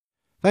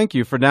Thank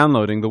you for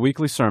downloading the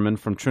weekly sermon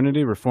from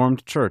Trinity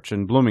Reformed Church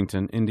in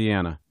Bloomington,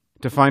 Indiana.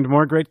 To find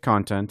more great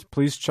content,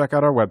 please check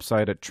out our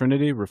website at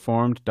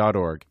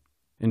trinityreformed.org.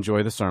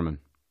 Enjoy the sermon.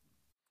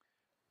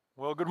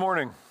 Well, good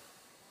morning.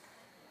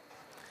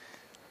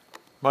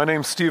 My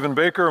name's Stephen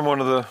Baker. I'm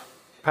one of the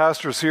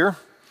pastors here.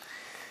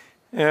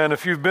 And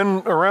if you've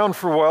been around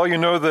for a while, you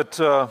know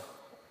that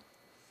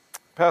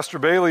Pastor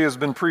Bailey has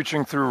been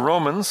preaching through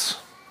Romans.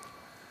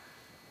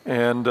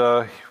 And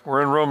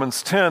we're in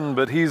Romans 10,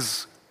 but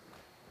he's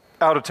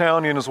out of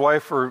town. He and his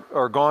wife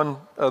are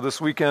gone this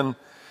weekend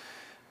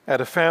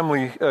at a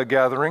family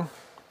gathering.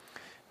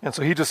 And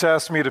so he just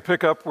asked me to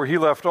pick up where he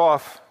left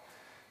off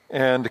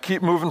and to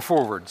keep moving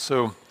forward.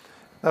 So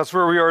that's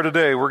where we are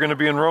today. We're going to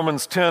be in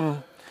Romans 10.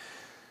 And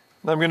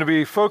I'm going to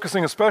be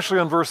focusing especially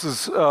on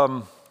verses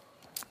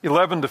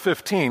 11 to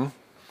 15.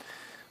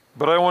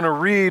 But I want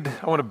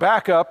to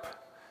back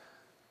up,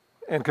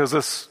 and because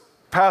this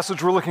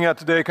passage we're looking at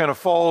today kind of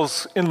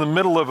falls in the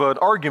middle of an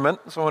argument,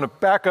 so I want to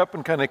back up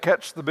and kind of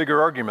catch the bigger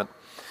argument.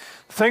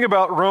 The thing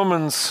about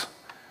Romans,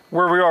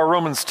 where we are,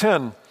 Romans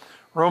 10,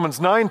 Romans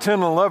 9, 10,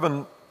 and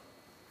 11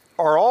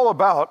 are all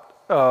about,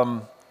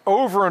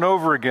 over and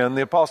over again,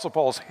 the Apostle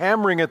Paul's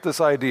hammering at this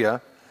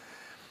idea,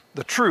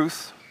 the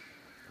truth,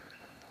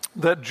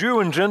 that Jew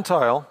and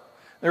Gentile,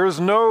 there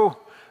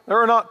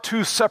are not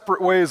two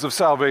separate ways of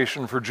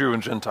salvation for Jew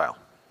and Gentile,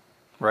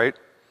 right?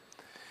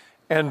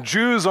 And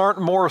Jews aren't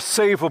more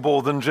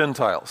savable than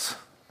Gentiles.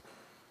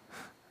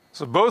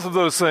 So both of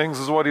those things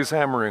is what he's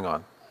hammering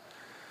on.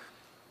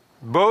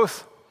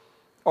 Both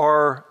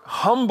are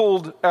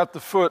humbled at the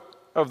foot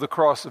of the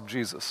cross of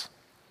Jesus.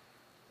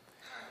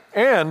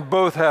 And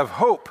both have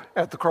hope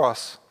at the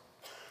cross,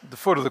 the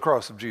foot of the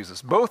cross of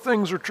Jesus. Both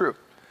things are true.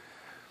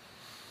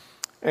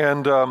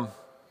 And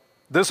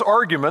this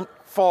argument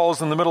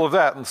falls in the middle of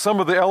that. And some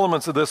of the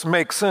elements of this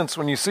make sense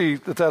when you see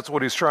that that's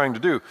what he's trying to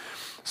do.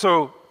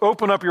 So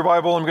open up your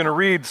Bible. I'm going to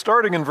read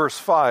starting in verse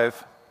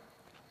 5.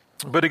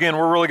 But again,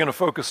 we're really going to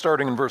focus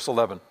starting in verse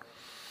 11.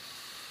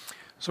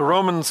 So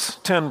Romans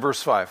 10,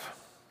 verse 5.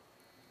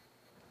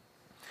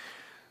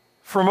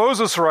 For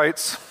Moses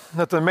writes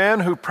that the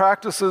man who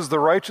practices the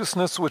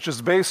righteousness which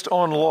is based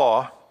on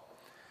law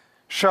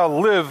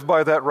shall live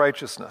by that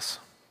righteousness.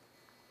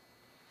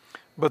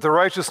 But the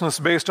righteousness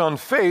based on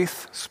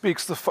faith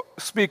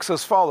speaks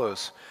as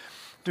follows.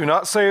 Do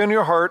not say in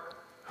your heart,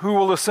 who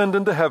will ascend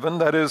into heaven,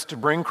 that is, to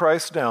bring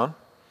Christ down,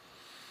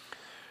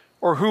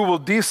 or who will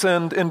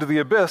descend into the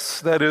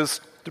abyss, that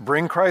is, to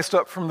bring Christ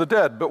up from the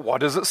dead. But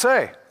what does it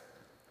say?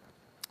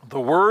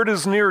 The word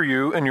is near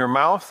you, in your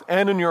mouth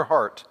and in your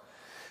heart.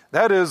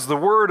 That is the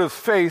word of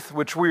faith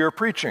which we are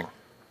preaching.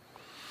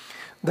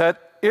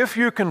 That if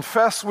you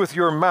confess with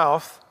your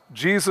mouth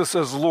Jesus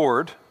as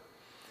Lord,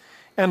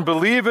 and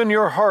believe in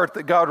your heart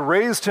that God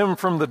raised him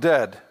from the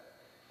dead,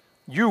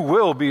 you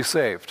will be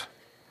saved.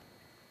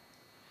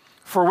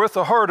 For with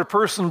the heart a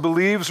person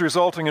believes,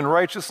 resulting in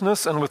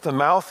righteousness, and with the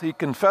mouth he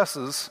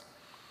confesses,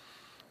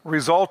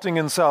 resulting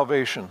in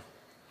salvation.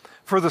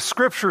 For the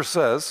scripture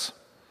says,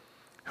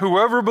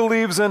 whoever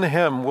believes in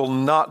him will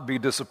not be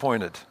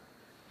disappointed.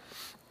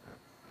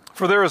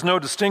 For there is no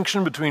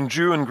distinction between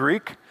Jew and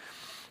Greek,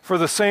 for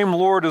the same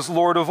Lord is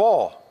Lord of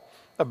all,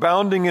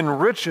 abounding in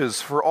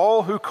riches for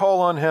all who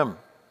call on him.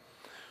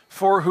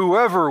 For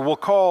whoever will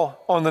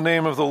call on the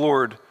name of the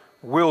Lord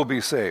will be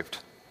saved.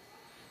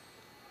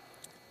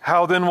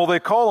 How then will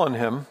they call on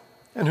him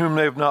in whom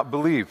they have not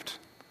believed?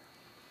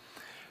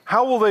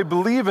 How will they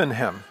believe in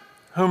him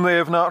whom they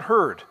have not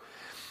heard?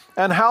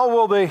 And how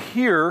will they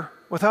hear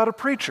without a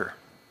preacher?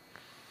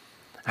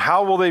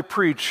 How will they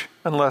preach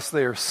unless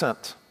they are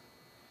sent?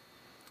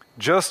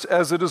 Just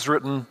as it is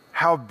written,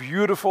 how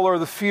beautiful are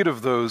the feet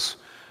of those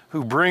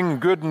who bring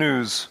good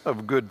news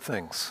of good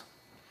things.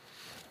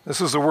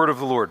 This is the word of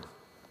the Lord.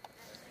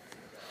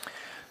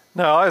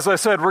 Now, as I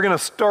said, we're going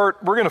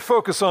to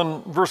focus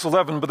on verse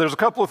 11, but there's a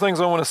couple of things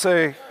I want to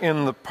say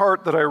in the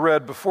part that I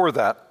read before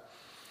that.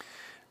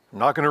 I'm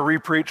not going to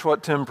re-preach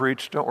what Tim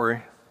preached, don't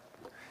worry.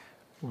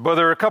 But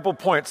there are a couple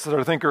points that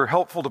I think are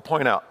helpful to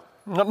point out.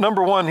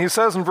 Number one, he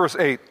says in verse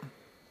 8,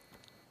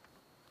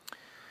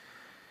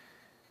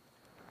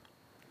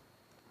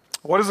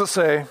 what does it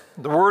say?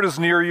 The word is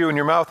near you in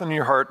your mouth and in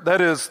your heart.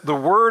 That is the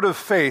word of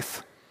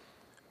faith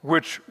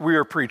which we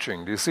are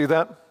preaching. Do you see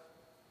that?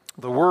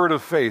 The word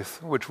of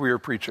faith which we are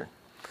preaching.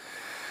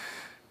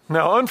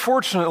 Now,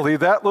 unfortunately,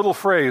 that little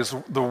phrase,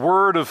 the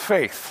word of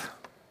faith,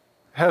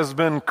 has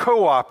been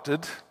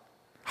co-opted,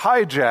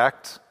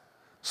 hijacked,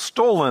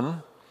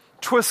 stolen,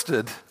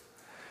 twisted,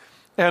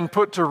 and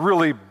put to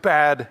really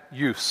bad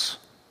use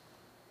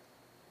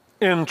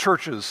in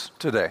churches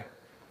today,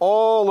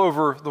 all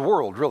over the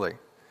world, really.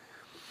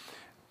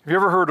 Have you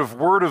ever heard of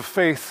word of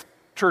faith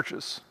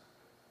churches?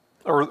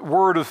 Or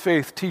word of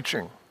faith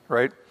teaching,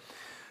 right?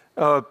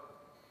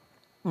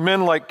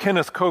 Men like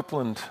Kenneth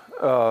Copeland,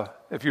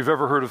 if you've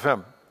ever heard of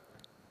him,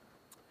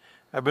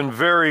 have been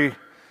very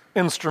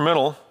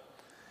instrumental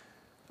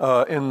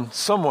in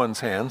someone's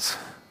hands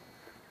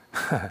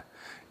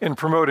in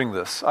promoting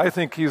this. I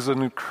think he's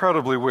an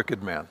incredibly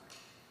wicked man.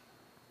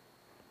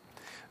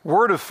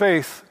 Word of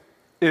faith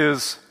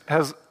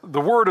has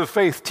the word of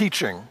faith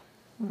teaching,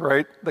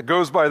 right, that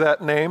goes by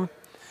that name,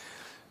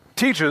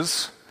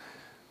 teaches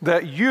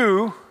that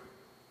you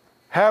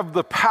have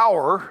the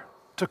power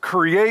to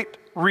create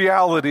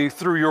reality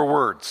through your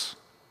words.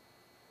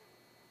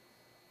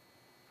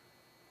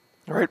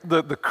 Right?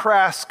 The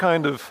crass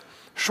kind of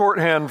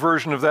shorthand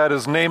version of that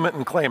is name it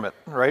and claim it,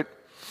 right?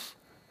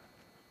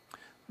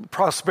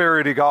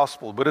 Prosperity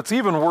gospel, but it's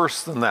even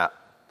worse than that.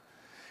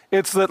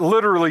 It's that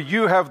literally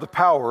you have the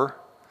power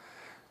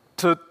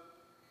to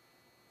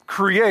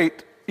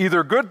create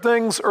either good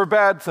things or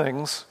bad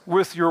things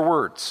with your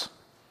words,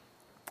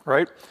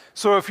 right?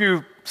 So if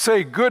you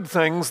say good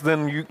things,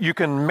 then you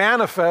can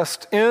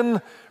manifest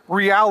in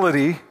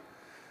reality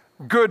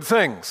good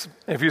things.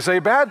 If you say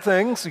bad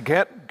things,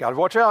 got to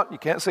watch out. You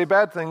can't say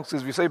bad things,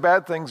 because if you say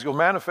bad things, you'll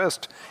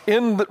manifest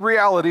in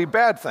reality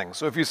bad things.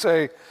 So if you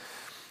say,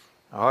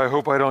 oh, I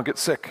hope I don't get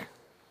sick,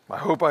 I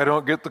hope I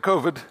don't get the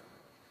COVID,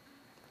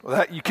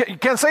 well, you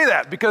can't say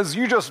that, because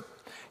you just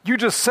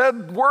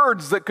said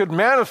words that could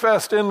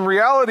manifest in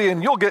reality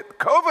and you'll get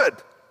COVID.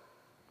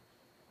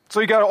 So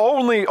you got to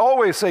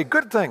always say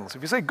good things.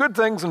 If you say good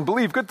things and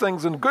believe good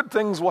things, and good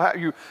things will have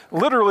you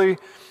literally,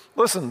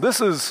 listen, this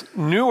is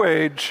New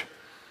Age,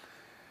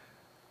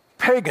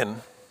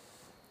 pagan,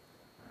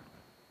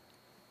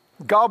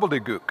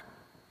 gobbledygook.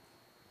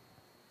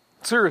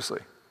 Seriously.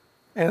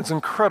 And it's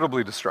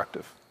incredibly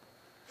destructive.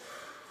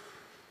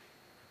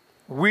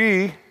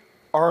 We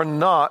are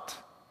not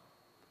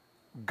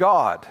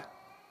God.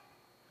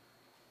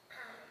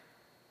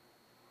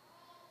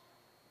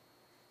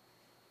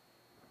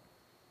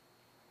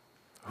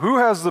 Who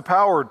has the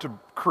power to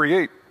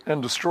create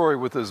and destroy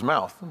with his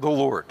mouth? The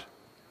Lord.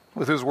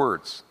 With his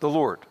words. The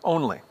Lord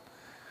only.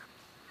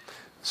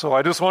 So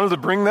I just wanted to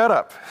bring that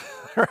up,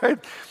 right?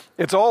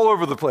 It's all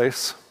over the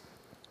place.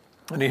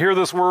 And you hear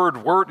this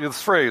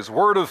this phrase,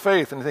 word of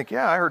faith, and you think,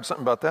 yeah, I heard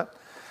something about that.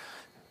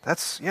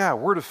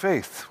 Word of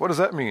faith. What does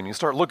that mean? You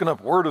start looking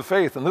up word of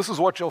faith, and this is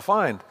what you'll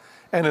find.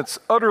 And it's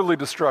utterly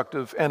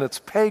destructive, and it's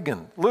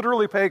pagan,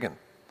 literally pagan.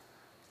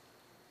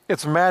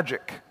 It's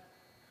magic.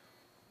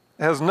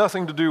 It has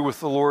nothing to do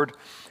with the Lord,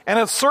 and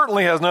it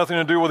certainly has nothing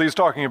to do with what he's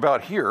talking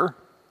about here,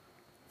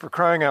 for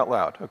crying out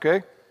loud,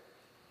 okay?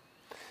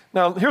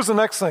 Now, here's the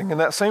next thing in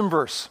that same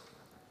verse.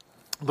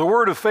 The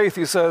word of faith,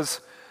 he says,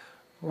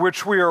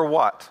 which we are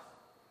what?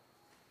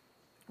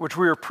 Which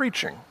we are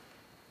preaching,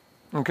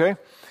 okay?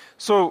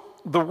 So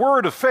the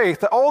word of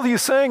faith, all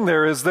he's saying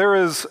there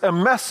is a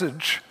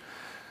message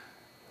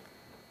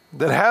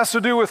that has to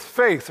do with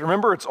faith.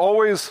 Remember, it's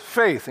always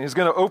faith. And he's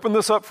going to open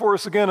this up for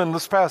us again in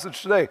this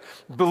passage today.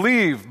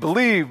 Believe,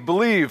 believe,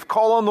 believe.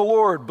 Call on the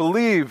Lord.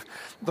 Believe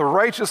the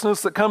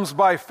righteousness that comes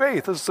by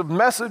faith. It's a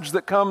message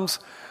that comes,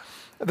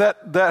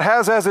 that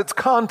has as its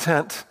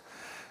content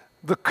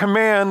the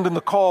command and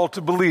the call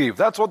to believe.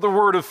 That's what the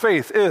word of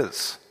faith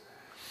is.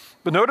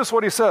 But notice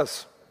what he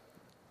says.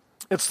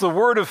 It's the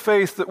word of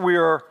faith that we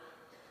are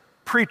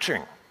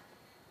preaching.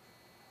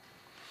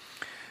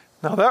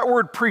 Now that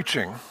word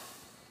preaching,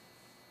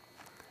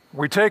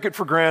 we take it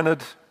for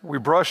granted, we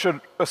brush it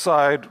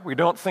aside, we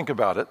don't think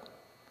about it.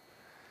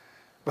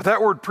 But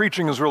that word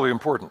preaching is really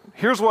important.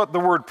 Here's what the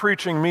word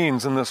preaching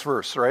means in this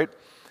verse, right?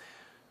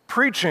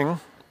 Preaching,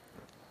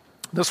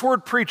 this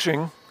word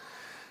preaching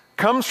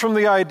comes from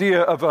the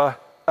idea of a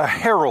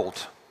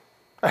herald.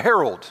 A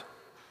herald.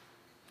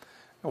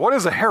 What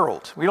is a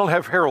herald? We don't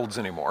have heralds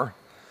anymore.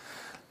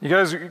 You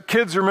guys,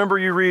 kids, remember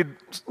you read,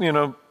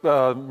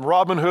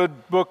 Robin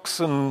Hood books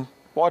and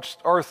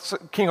watched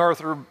King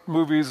Arthur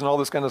movies and all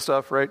this kind of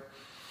stuff, right?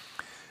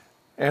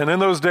 And in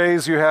those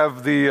days, you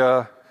have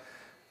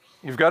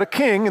you've got a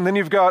king, and then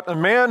you've got a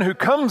man who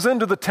comes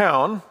into the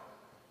town,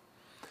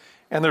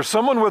 and there's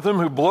someone with him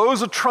who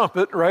blows a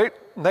trumpet, right?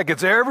 And that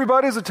gets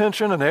everybody's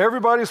attention, and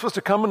everybody's supposed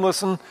to come and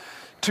listen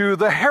to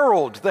the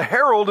herald. The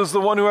herald is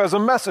the one who has a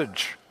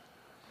message.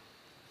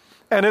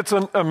 And it's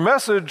a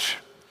message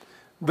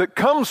that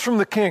comes from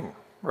the king,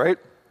 right?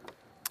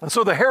 And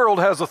so the herald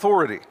has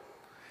authority.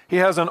 He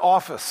has an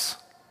office.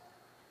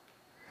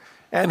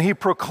 And he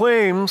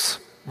proclaims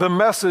the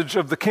message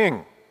of the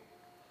king.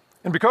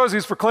 And because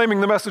he's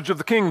proclaiming the message of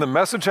the king, the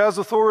message has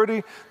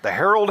authority, the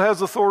herald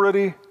has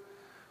authority.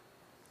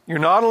 You're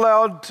not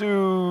allowed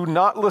to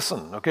not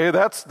listen, okay?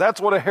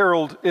 That's what a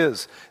herald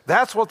is.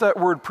 That's what that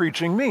word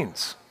preaching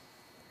means.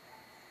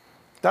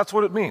 That's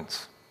what it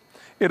means.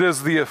 It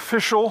is the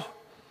official,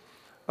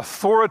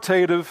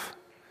 authoritative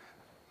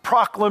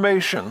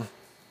proclamation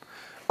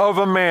of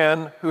a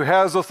man who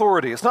has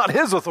authority. It's not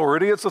his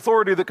authority, it's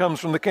authority that comes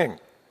from the king.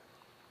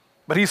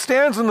 But he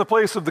stands in the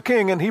place of the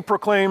king and he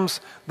proclaims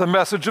the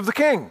message of the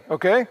king,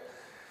 okay?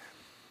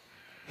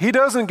 He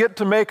doesn't get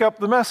to make up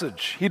the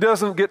message. He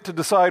doesn't get to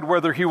decide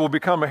whether he will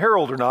become a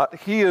herald or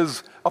not. He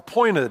is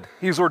appointed.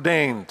 He's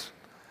ordained.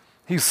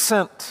 He's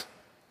sent.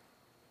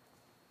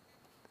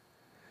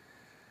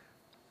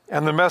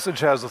 And the message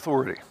has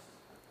authority.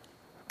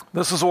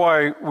 This is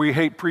why we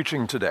hate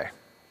preaching today.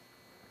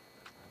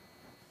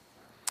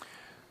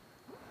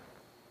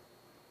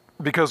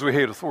 Because we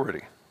hate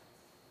authority.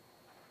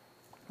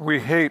 We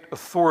hate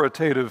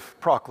authoritative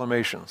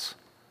proclamations.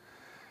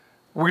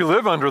 We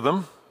live under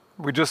them.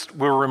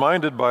 We're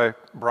reminded by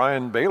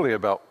Brian Bailey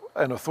about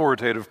an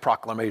authoritative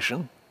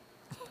proclamation.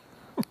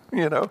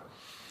 You know,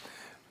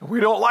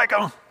 we don't like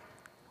them.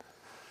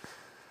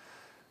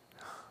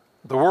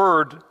 The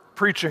word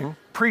preaching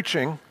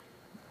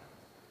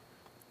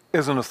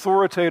is an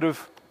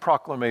authoritative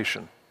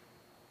proclamation.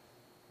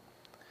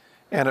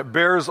 And it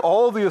bears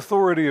all the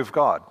authority of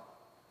God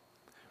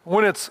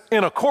when it's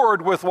in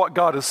accord with what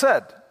God has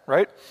said,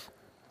 right?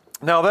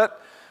 Now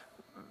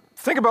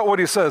think about what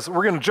he says.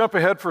 We're going to jump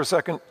ahead for a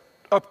second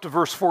up to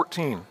verse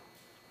 14.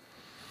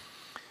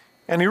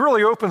 And he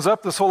really opens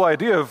up this whole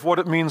idea of what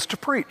it means to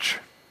preach.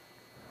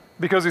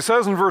 Because he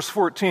says in verse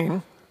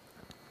 14,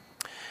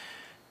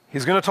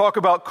 he's going to talk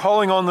about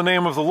calling on the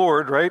name of the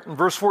Lord, right? In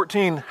verse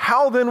 14,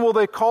 how then will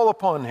they call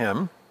upon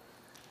him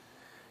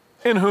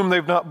in whom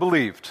they've not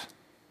believed?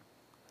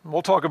 And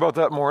we'll talk about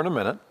that more in a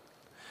minute.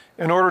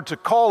 In order to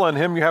call on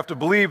him, you have to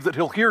believe that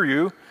he'll hear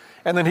you,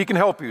 and then he can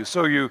help you.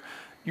 So you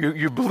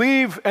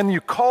believe and you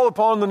call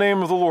upon the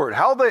name of the Lord.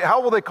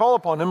 How will they call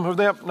upon him whom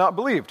they have not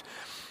believed?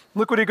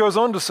 Look what he goes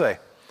on to say.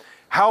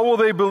 How will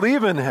they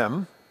believe in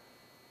him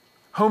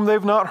whom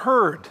they've not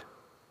heard?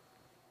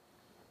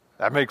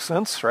 That makes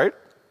sense, right?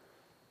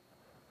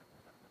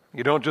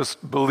 You don't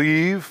just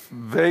believe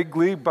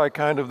vaguely by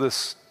kind of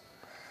this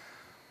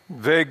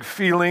vague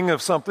feeling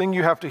of something.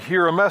 You have to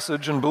hear a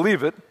message and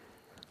believe it.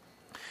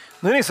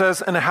 And then he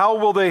says, and how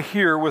will they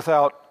hear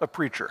without a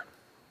preacher?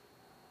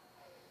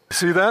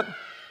 See that?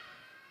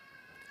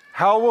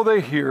 How will they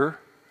hear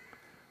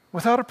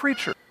without a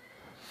preacher?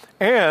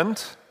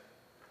 And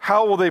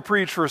how will they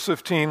preach, verse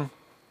 15,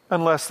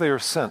 unless they are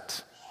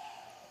sent?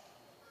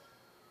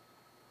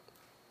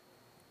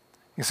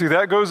 You see,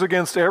 that goes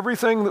against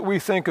everything that we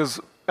think as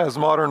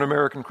modern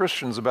American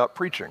Christians about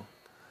preaching.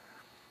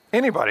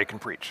 Anybody can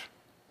preach.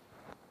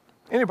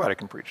 Anybody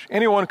can preach.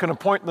 Anyone can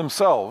appoint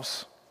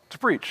themselves to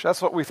preach.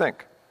 That's what we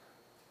think.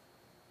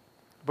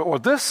 But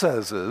what this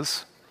says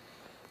is,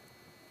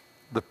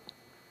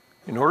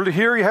 in order to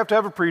hear, you have to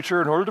have a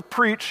preacher. In order to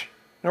preach,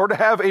 in order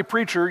to have a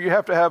preacher, you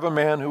have to have a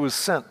man who is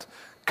sent,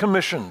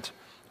 commissioned,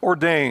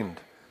 ordained,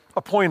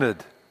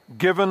 appointed,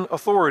 given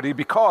authority,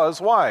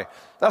 because, why?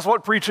 That's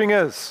what preaching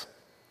is.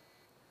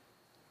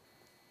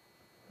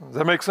 Does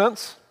that make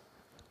sense?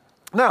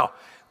 Now,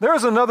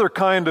 there's another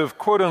kind of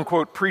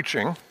quote-unquote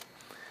preaching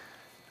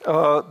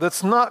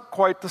that's not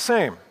quite the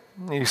same.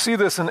 You see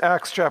this in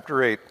Acts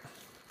chapter 8.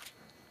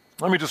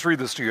 Let me just read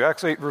this to you.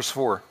 Acts 8, verse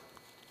 4,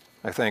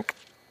 I think.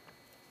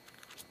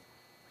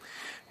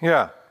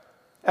 Yeah.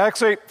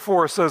 Acts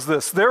 8:4 says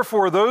this,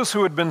 therefore those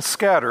who had been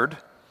scattered,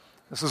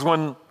 this is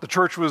when the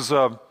church was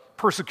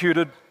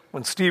persecuted,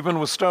 when Stephen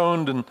was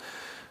stoned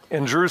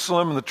in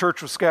Jerusalem and the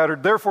church was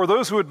scattered. Therefore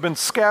those who had been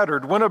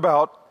scattered went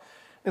about,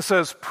 it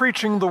says,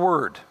 preaching the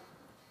word.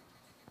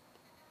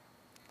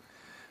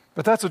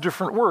 But that's a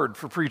different word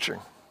for preaching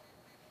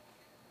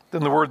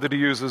than the word that he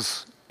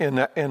uses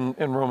in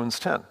Romans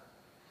 10.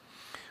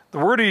 The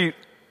word he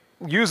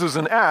uses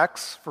in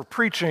Acts for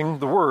preaching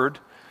the word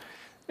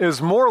is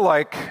more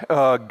like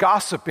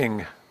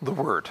gossiping the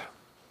word.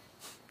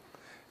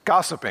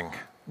 Gossiping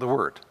the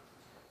word.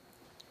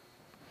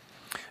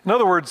 In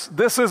other words,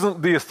 this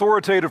isn't the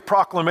authoritative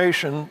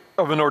proclamation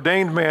of an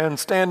ordained man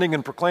standing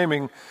and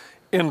proclaiming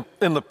in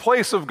the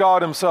place of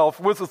God himself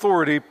with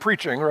authority,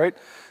 preaching, right?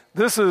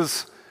 This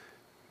is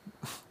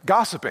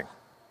gossiping.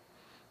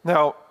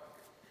 Now,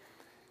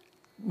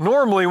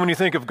 normally when you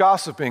think of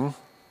gossiping,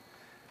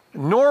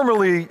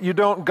 normally you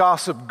don't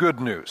gossip good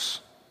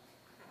news.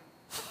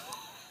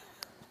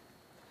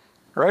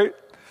 Right?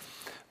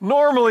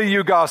 Normally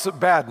you gossip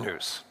bad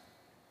news.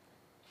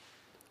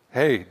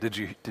 Hey, did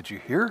you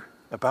hear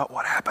about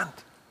what happened?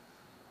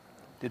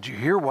 Did you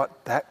hear what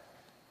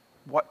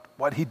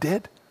he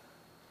did?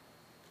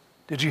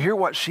 Did you hear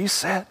what she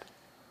said?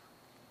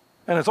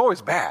 And it's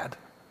always bad.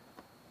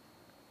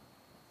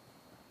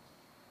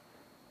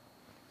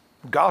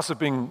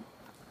 Gossiping,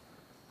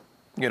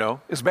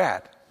 is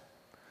bad.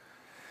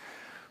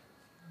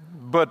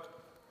 But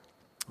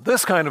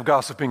this kind of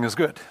gossiping is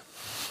good.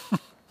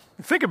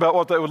 Think about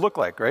what that would look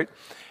like, right?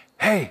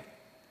 Hey,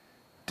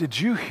 did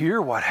you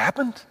hear what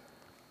happened?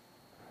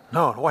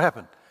 No, what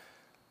happened?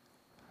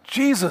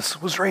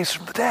 Jesus was raised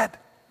from the dead.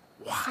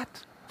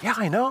 What? Yeah,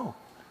 I know.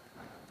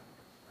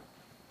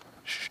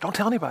 Shh, don't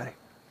tell anybody.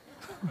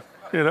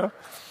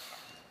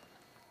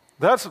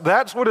 That's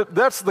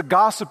the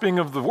gossiping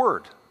of the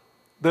word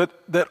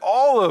that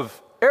all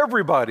of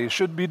everybody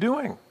should be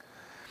doing.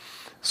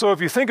 So if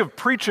you think of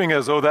preaching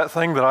as, that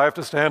thing that I have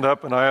to stand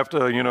up and I have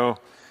to,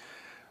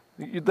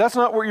 that's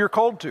not what you're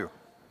called to.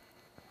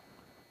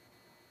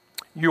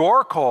 You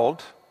are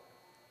called,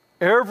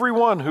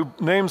 everyone who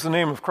names the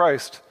name of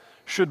Christ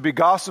should be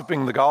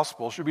gossiping the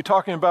gospel, should be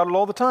talking about it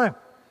all the time.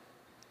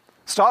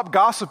 Stop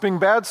gossiping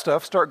bad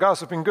stuff, start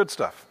gossiping good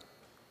stuff.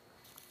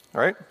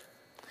 All right?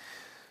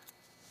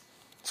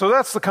 So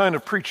that's the kind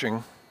of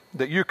preaching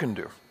that you can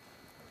do.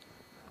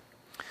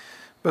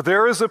 But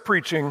there is a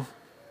preaching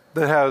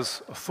that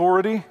has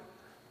authority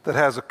that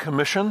has a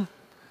commission,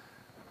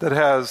 that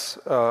has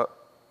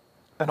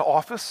an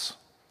office.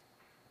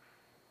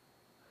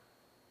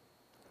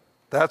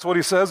 That's what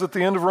he says at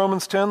the end of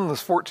Romans 10,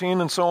 this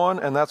 14 and so on,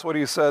 and that's what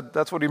he said,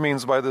 that's what he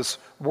means by this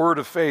word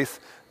of faith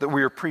that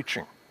we are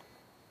preaching.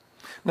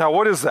 Now,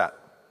 what is that?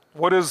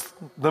 What is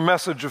the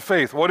message of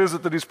faith? What is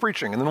it that he's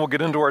preaching? And then we'll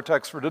get into our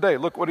text for today.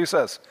 Look what he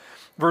says.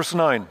 Verse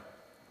 9.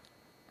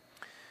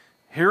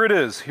 Here it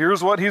is.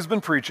 Here's what he's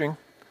been preaching.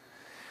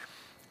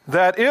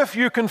 That if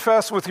you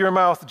confess with your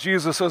mouth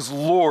Jesus as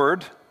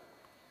Lord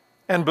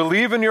and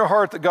believe in your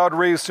heart that God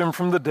raised him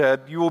from the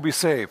dead, you will be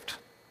saved.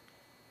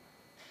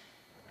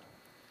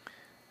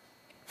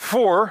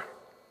 For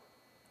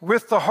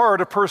with the heart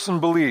a person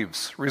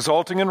believes,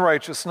 resulting in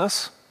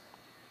righteousness,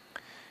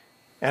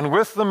 and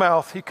with the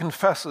mouth he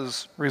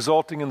confesses,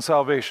 resulting in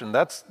salvation.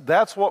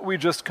 That's what we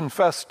just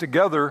confessed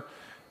together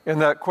in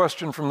that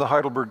question from the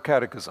Heidelberg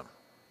Catechism.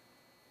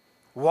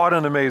 What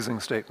an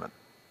amazing statement.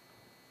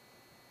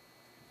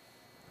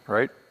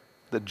 Right?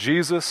 That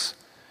Jesus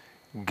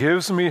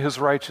gives me his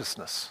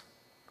righteousness.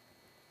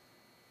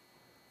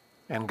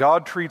 And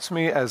God treats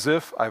me as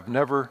if I've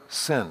never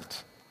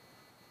sinned.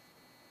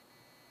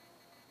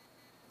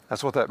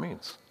 That's what that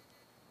means.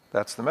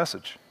 That's the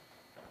message.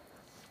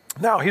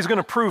 Now, he's going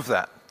to prove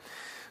that.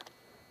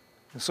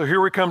 And so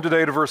here we come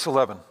today to verse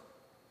 11.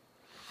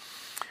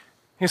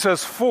 He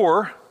says,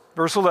 for,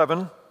 verse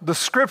 11, the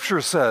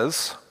scripture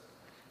says,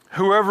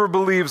 whoever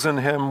believes in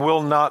him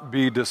will not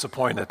be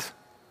disappointed.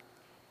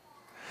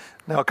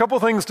 Now, a couple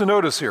things to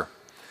notice here.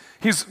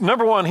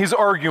 Number one, he's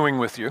arguing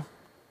with you.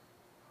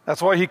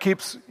 That's why he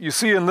keeps, you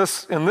see in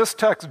this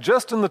text,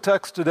 just in the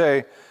text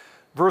today,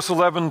 verse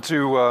 11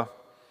 to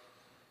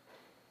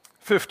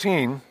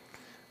 15,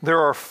 there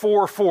are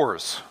 4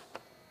 fours.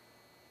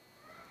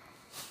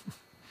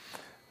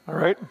 All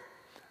right?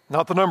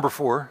 Not the number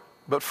 4,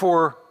 but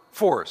 4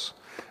 fours.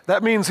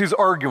 That means he's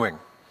arguing.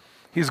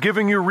 He's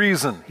giving you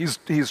reason.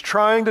 He's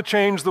trying to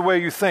change the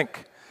way you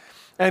think.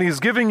 And he's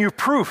giving you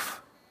proof.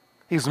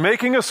 He's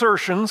making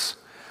assertions,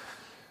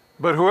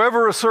 but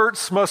whoever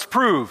asserts must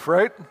prove,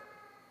 right?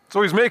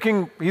 So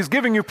he's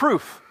giving you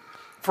proof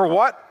for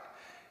what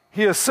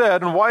he has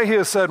said and why he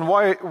has said and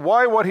why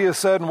what he has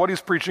said and what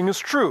he's preaching is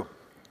true.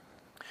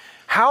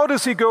 How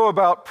does he go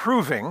about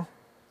proving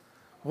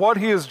what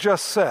he has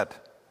just said?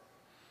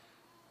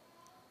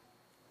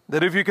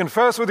 That if you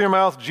confess with your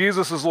mouth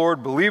Jesus is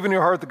Lord, believe in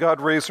your heart that God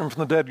raised him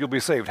from the dead, you'll be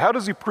saved. How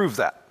does he prove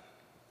that?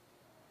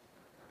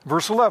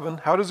 Verse 11,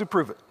 how does he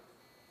prove it?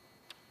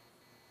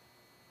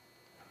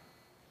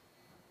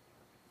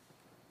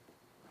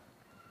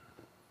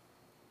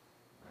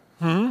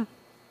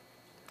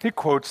 He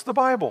quotes the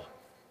Bible.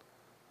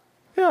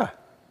 Yeah.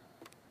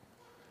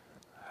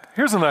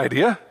 Here's an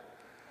idea.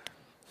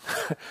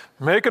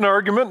 Make an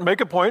argument,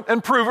 make a point,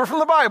 and prove it from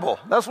the Bible.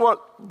 That's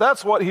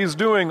what he's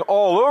doing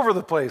all over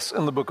the place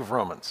in the book of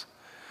Romans.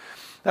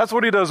 That's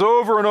what he does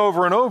over and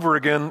over and over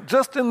again,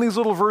 just in these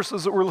little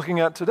verses that we're looking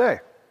at today.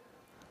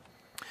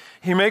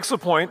 He makes a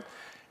point,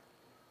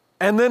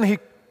 and then he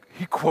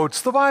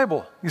quotes the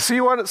Bible. You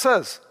see what it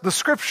says? The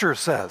scripture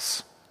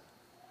says.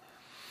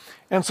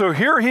 And so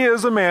here he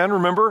is, a man,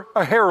 remember,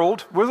 a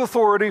herald with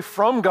authority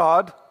from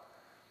God,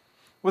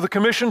 with a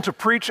commission to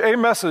preach a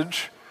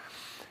message.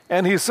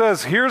 And he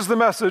says, here's the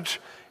message,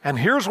 and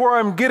here's where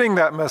I'm getting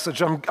that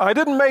message. I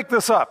didn't make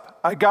this up.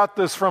 I got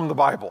this from the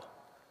Bible,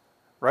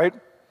 right?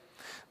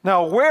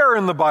 Now, where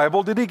in the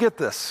Bible did he get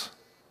this?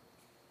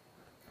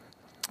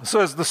 It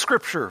says the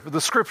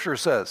scripture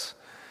says,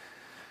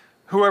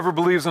 whoever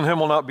believes in him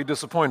will not be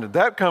disappointed.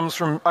 That comes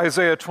from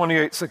Isaiah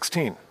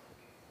 28:16.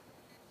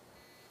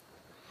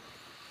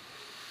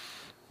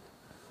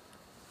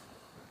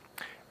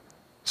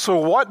 So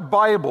what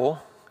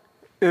Bible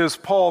is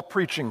Paul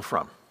preaching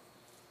from?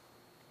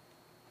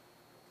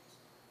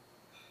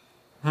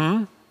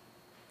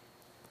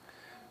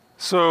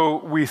 So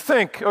we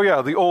think,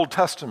 the Old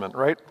Testament,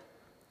 right?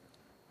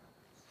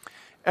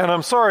 And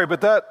I'm sorry,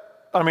 but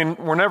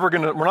we're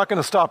not going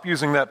to stop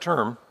using that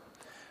term,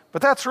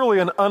 but that's really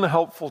an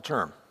unhelpful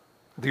term,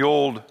 the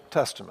Old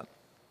Testament.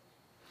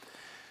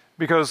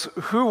 Because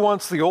who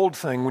wants the old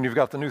thing when you've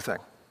got the new thing?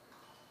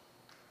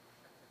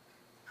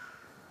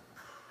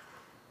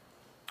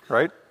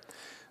 Right?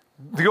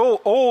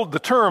 The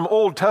term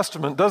Old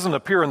Testament doesn't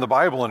appear in the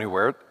Bible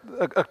anywhere.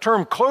 A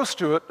term close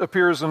to it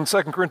appears in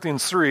 2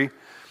 Corinthians 3,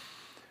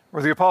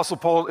 where the Apostle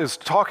Paul is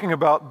talking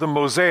about the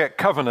Mosaic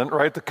covenant,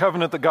 right? The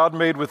covenant that God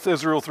made with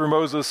Israel through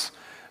Moses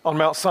on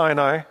Mount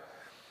Sinai.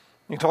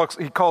 He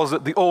calls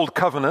it the Old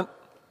Covenant,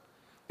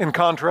 in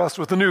contrast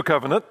with the New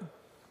Covenant.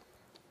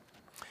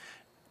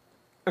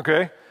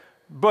 Okay?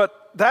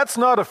 But that's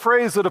not a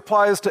phrase that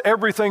applies to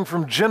everything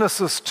from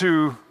Genesis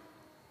to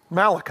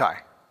Malachi.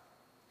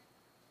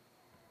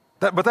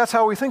 But that's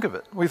how we think of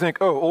it. We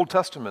think, Old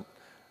Testament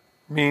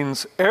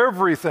means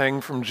everything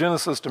from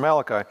Genesis to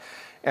Malachi.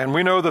 And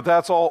we know that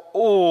that's all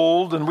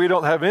old, and we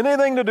don't have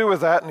anything to do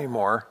with that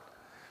anymore.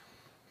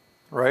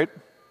 Right?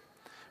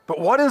 But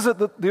what is it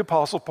that the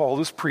Apostle Paul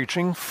is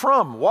preaching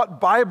from? What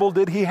Bible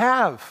did he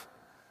have?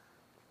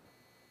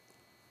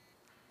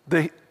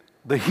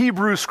 the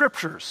Hebrew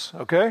Scriptures,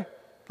 okay?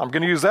 I'm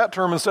going to use that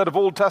term instead of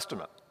Old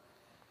Testament.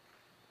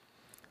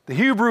 The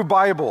Hebrew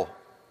Bible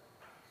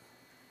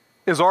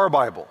is our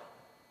Bible.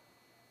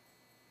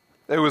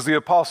 It was the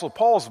Apostle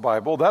Paul's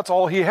Bible. That's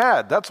all he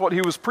had. That's what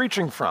he was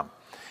preaching from.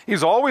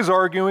 He's always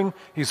arguing.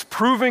 He's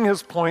proving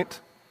his point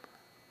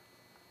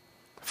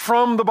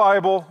from the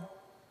Bible,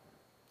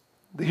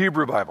 the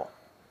Hebrew Bible.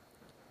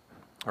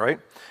 All right?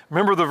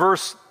 Remember the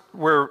verse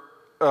where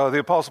the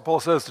Apostle Paul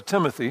says to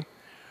Timothy,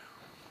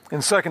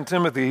 in 2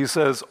 Timothy, he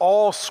says,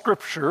 all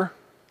Scripture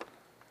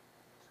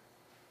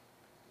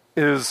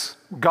is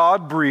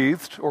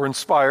God-breathed or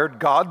inspired,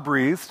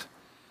 God-breathed.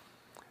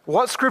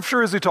 What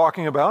Scripture is he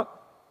talking about?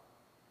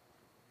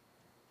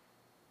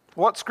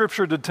 What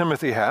Scripture did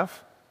Timothy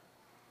have?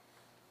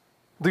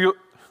 The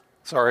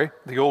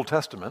Old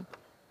Testament,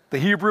 the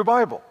Hebrew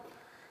Bible,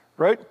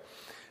 right?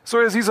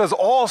 So as he says,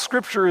 all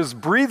Scripture is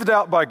breathed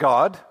out by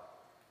God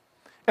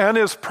and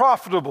is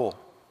profitable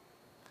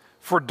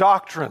for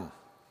doctrine.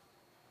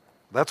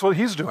 That's what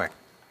he's doing.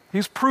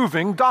 He's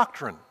proving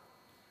doctrine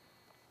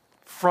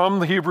from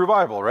the Hebrew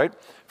Bible, right?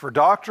 For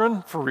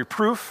doctrine, for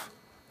reproof,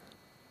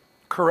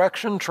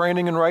 correction,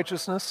 training in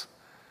righteousness,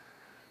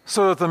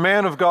 so that the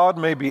man of God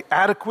may be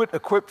adequate,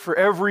 equipped for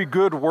every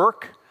good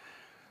work.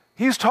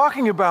 He's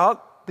talking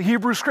about the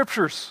Hebrew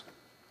Scriptures.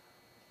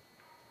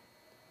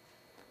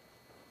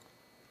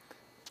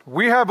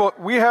 We have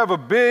a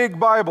big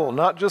Bible,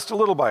 not just a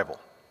little Bible,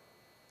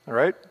 all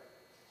right?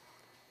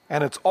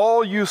 And it's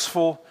all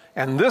useful,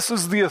 and this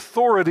is the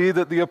authority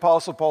that the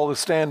Apostle Paul is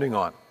standing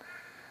on.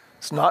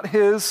 It's not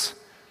his.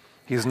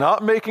 He's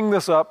not making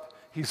this up.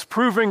 He's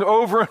proving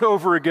over and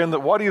over again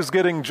that what he's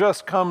getting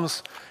just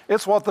comes,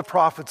 it's what the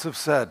prophets have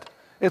said.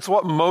 It's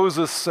what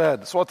Moses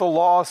said. It's what the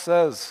law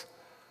says.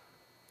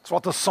 It's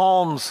what the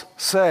Psalms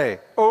say.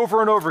 Over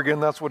and over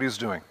again, that's what he's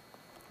doing.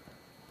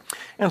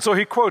 And so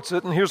he quotes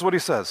it, and here's what he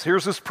says.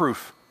 Here's his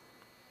proof.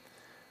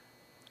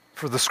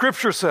 For the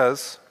Scripture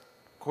says,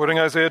 quoting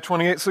Isaiah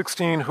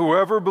 28:16,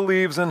 whoever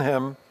believes in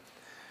him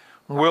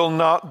will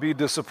not be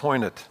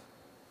disappointed.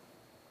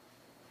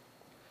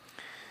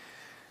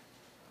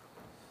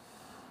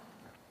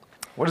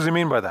 What does he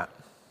mean by that?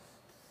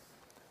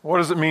 What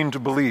does it mean to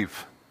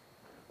believe?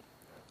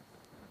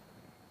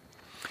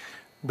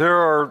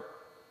 Belief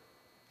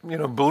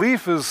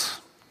is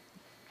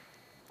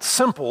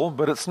simple,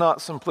 but it's not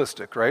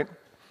simplistic, right?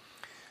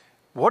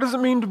 What does it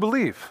mean to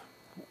believe?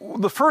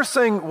 The first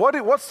thing,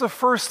 what's the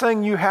first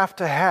thing you have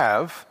to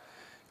have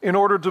in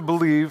order to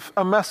believe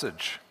a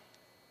message?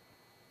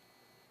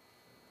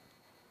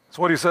 That's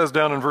what he says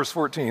down in verse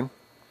 14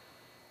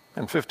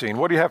 and 15.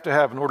 What do you have to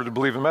have in order to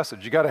believe a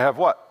message? You got to have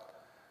what?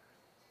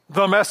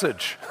 The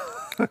message.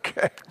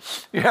 Okay.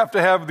 You have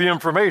to have the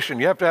information.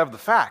 You have to have the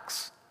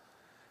facts.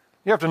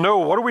 You have to know,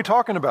 what are we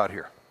talking about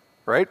here,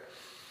 right?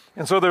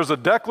 And so there's a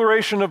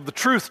declaration of the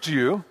truth to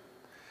you,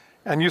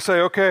 and you say,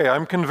 okay,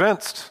 I'm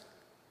convinced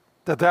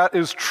that that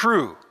is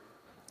true.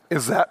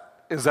 Is that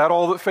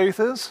all that faith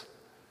is?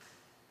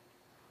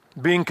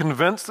 Being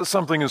convinced that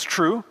something is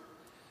true?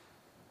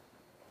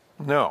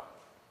 No.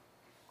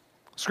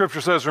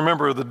 Scripture says,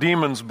 remember, the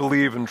demons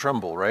believe and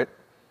tremble, right?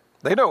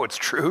 They know it's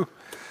true.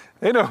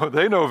 They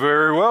know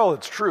very well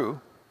it's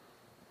true.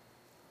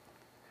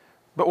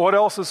 But what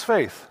else is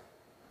faith?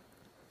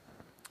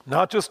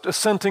 Not just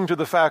assenting to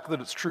the fact that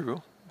it's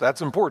true,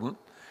 that's important,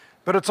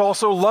 but it's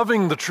also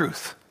loving the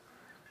truth.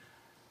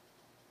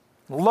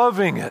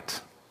 Loving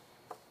it.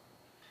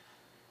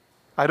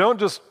 I don't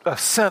just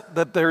assent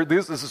that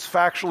this is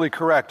factually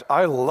correct.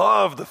 I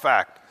love the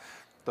fact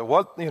that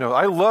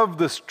I love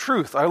this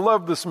truth. I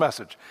love this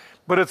message.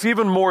 But it's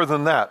even more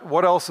than that.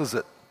 What else is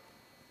it?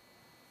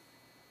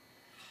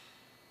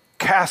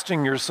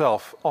 Casting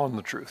yourself on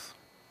the truth.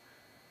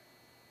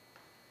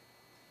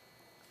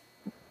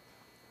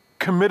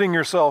 Committing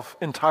yourself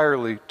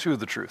entirely to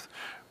the truth.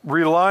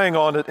 Relying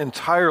on it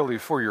entirely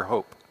for your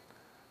hope.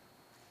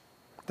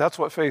 That's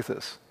what faith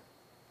is.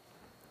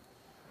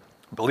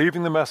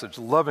 Believing the message,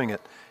 loving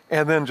it,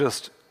 and then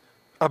just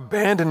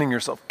abandoning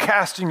yourself,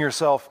 casting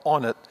yourself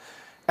on it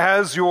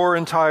as your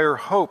entire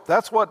hope.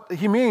 That's what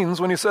he means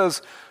when he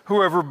says,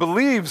 whoever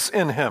believes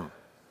in him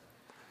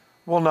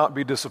will not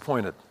be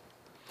disappointed.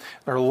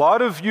 There are a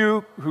lot of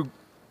you who,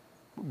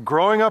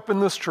 growing up in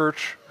this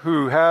church,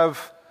 who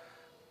have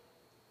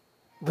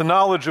the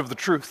knowledge of the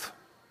truth,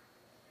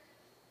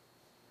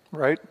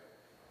 right?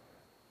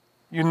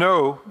 You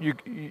know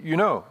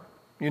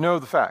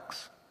the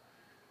facts.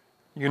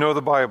 You know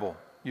the Bible.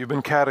 You've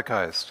been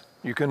catechized.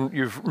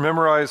 You've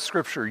memorized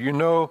Scripture. You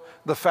know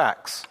the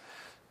facts.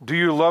 Do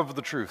you love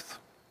the truth?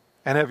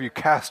 And have you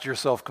cast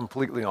yourself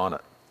completely on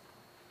it?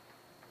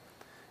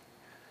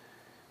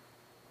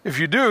 If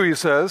you do, he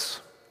says,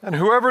 and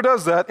whoever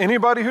does that,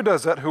 anybody who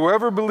does that,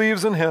 whoever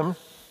believes in him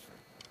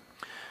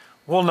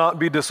will not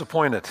be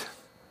disappointed.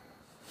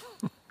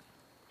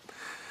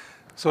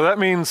 So that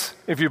means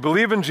if you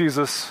believe in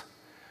Jesus,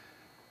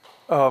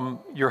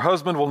 your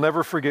husband will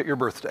never forget your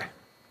birthday.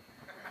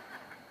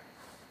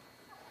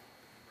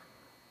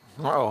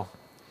 Uh-oh.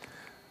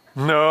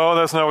 No,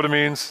 that's not what it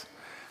means.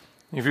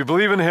 If you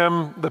believe in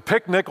him, the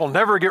picnic will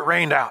never get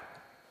rained out.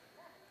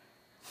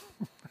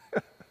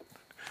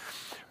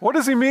 What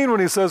does he mean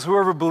when he says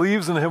whoever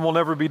believes in him will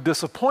never be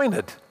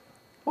disappointed?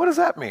 What does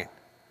that mean?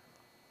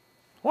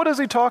 What is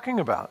he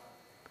talking about?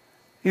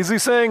 Is he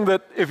saying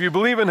that if you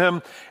believe in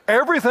him,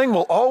 everything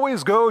will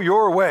always go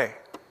your way?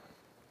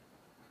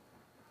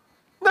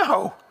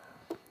 No.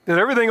 Did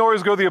everything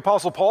always go the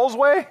Apostle Paul's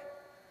way?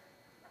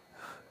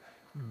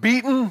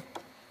 Beaten,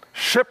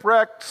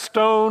 shipwrecked,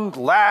 stoned,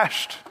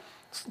 lashed,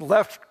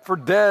 left for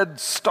dead,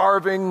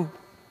 starving.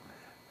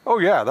 Oh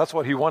yeah, that's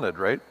what he wanted,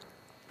 right?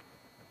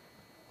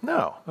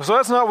 No. So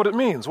that's not what it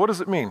means. What does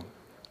it mean?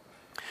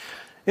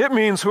 It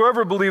means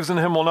whoever believes in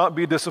him will not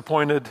be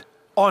disappointed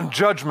on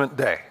Judgment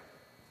Day.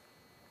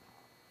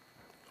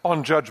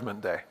 On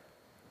Judgment Day.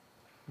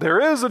 There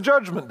is a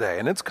Judgment Day,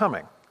 and it's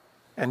coming.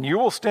 And you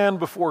will stand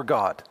before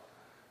God.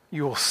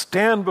 You will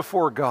stand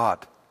before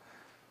God.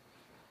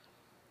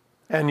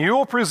 And you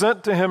will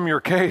present to him your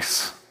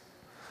case.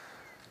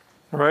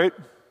 Right?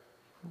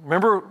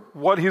 Remember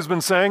what he's been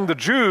saying? The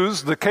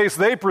Jews, the case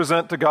they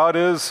present to God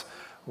is,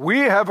 we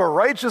have a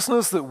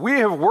righteousness that we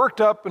have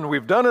worked up, and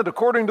we've done it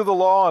according to the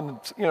law,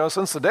 and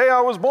since the day I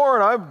was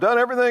born, I've done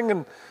everything,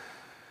 and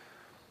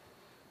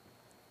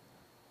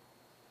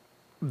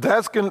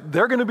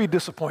they're going to be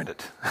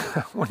disappointed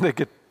when they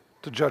get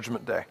to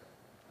Judgment Day.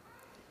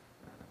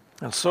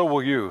 And so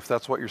will you, if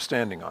that's what you're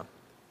standing on.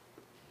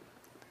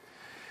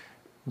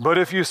 But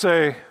if you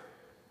say,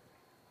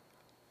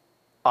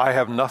 I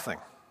have nothing,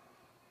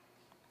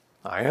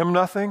 I am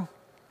nothing,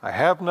 I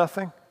have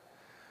nothing,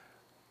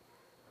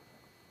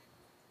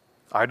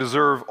 I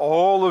deserve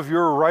all of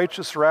your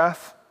righteous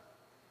wrath,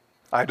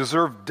 I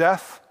deserve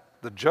death,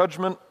 the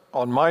judgment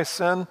on my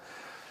sin,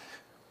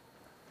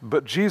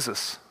 but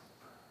Jesus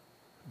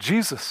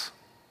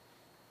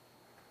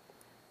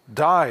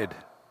died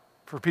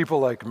for people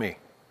like me,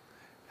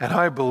 and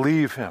I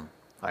believe him.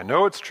 I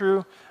know it's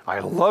true, I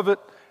love it,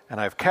 and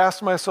I've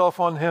cast myself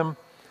on him.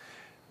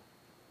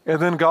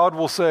 And then God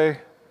will say,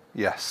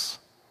 yes.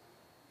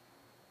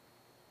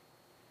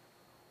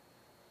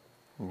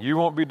 You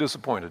won't be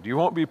disappointed. You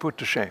won't be put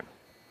to shame.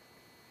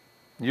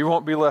 You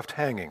won't be left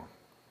hanging.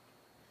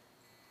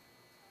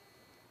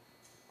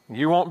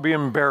 You won't be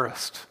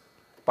embarrassed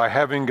by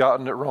having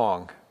gotten it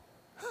wrong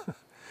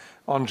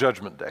on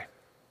Judgment Day.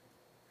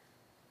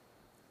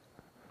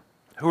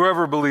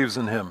 Whoever believes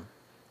in him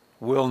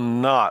will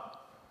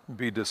not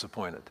be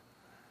disappointed.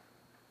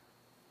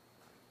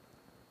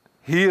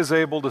 He is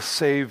able to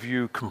save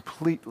you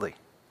completely.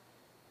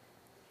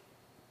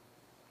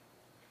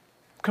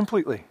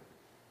 Completely.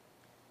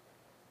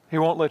 He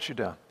won't let you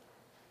down.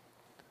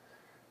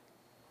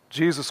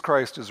 Jesus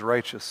Christ is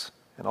righteous,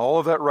 and all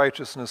of that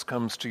righteousness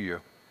comes to you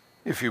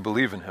if you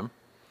believe in him.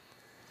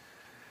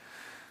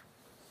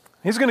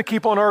 He's going to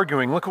keep on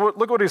arguing. Look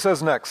what he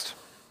says next.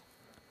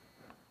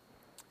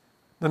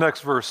 The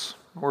next verse,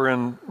 we're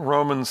in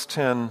Romans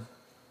 10,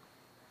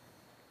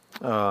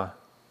 verse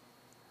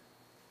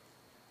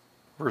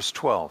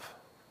 12.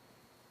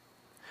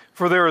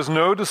 For there is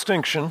no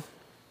distinction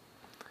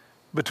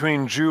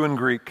between Jew and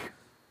Greek.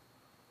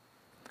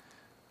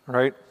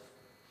 Right?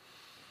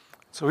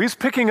 So he's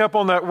picking up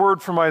on that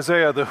word from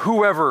Isaiah, the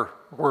whoever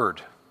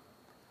word.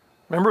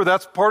 Remember,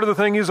 that's part of the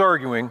thing he's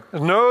arguing.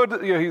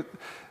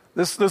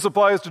 This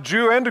applies to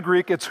Jew and to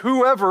Greek. It's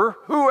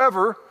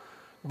whoever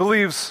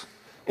believes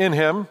in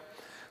him.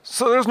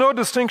 So there's no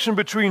distinction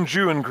between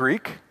Jew and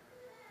Greek.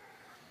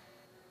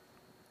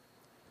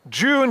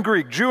 Jew and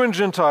Greek, Jew and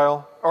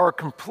Gentile are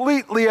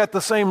completely at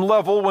the same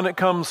level when it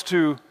comes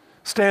to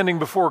standing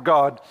before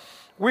God.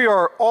 We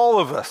are, all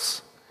of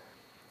us,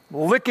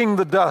 licking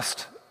the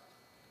dust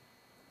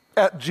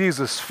at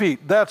Jesus'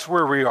 feet. That's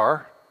where we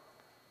are.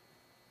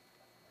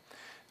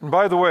 And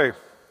by the way,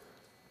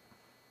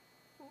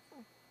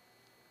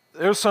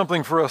 there's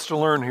something for us to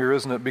learn here,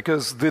 isn't it?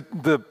 Because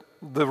the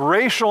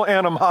racial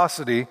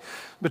animosity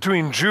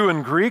between Jew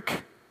and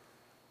Greek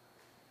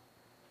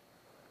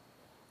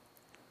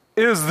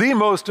is the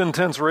most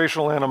intense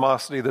racial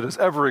animosity that has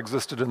ever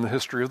existed in the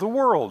history of the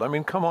world. I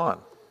mean, come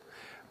on.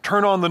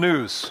 Turn on the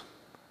news.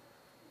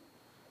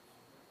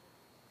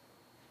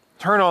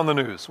 Turn on the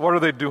news. What are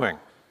they doing?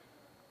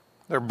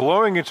 They're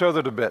blowing each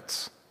other to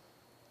bits.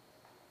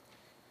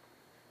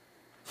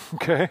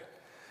 Okay?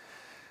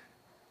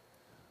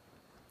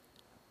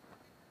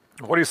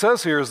 What he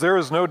says here is there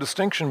is no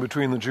distinction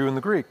between the Jew and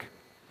the Greek.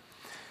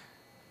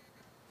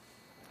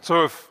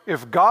 So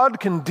if God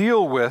can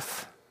deal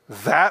with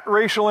that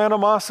racial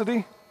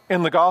animosity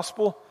in the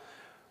gospel,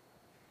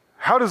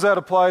 how does that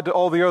apply to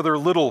all the other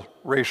little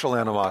racial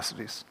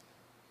animosities?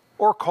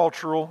 Or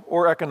cultural,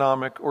 or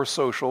economic, or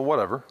social,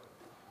 whatever.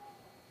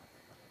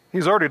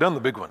 He's already done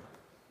the big one.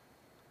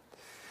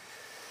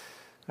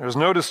 There's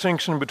no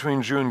distinction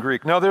between Jew and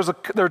Greek. Now, there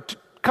are a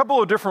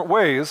couple of different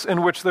ways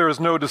in which there is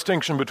no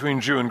distinction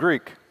between Jew and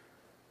Greek.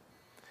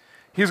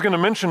 He's going to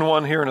mention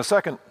one here in a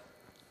second.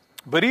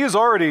 But he has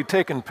already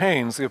taken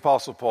pains, the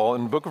Apostle Paul,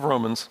 in the book of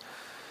Romans,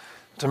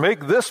 to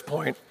make this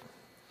point,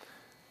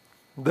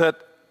 that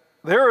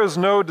there is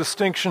no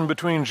distinction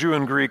between Jew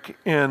and Greek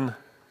in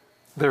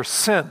their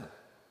sin.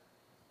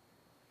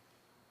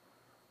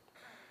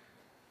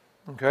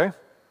 Okay?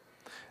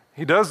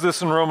 He does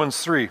this in Romans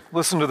 3.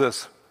 Listen to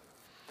this.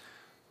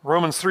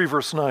 Romans 3,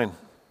 verse 9.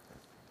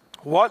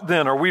 What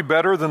then? Are we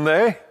better than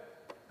they?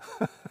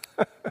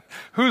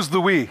 Who's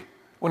the we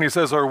when he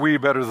says, are we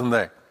better than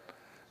they?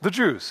 The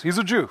Jews. He's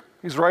a Jew.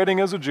 He's writing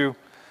as a Jew.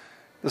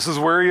 This is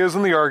where he is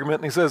in the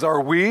argument. And he says,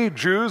 are we,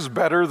 Jews,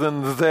 better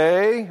than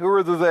they? Who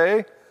are the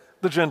they?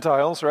 The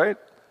Gentiles, right?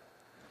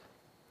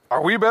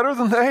 Are we better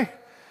than they?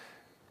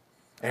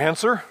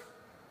 Answer,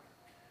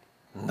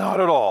 not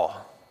at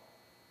all.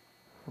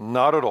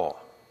 Not at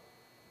all.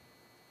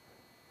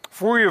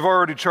 For we have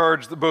already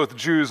charged that both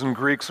Jews and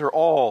Greeks are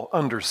all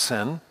under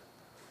sin.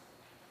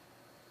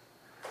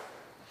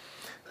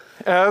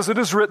 As it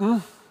is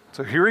written,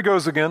 so here he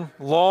goes again,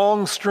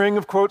 long string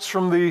of quotes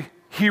from the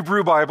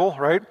Hebrew Bible,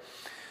 right?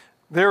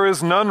 There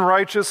is none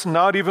righteous,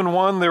 not even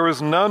one. There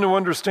is none who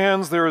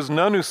understands. There is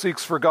none who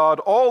seeks for God.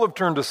 All have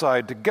turned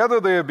aside. Together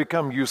they have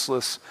become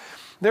useless.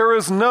 There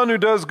is none who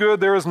does good.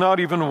 There is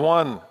not even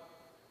one.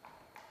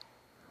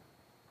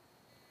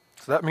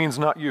 So that means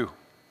not you.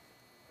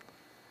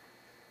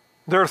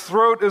 Their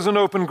throat is an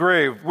open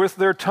grave. With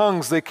their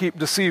tongues they keep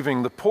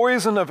deceiving. The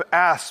poison of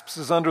asps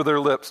is under their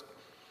lips,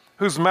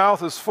 whose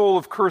mouth is full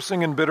of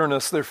cursing and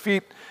bitterness. Their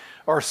feet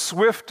are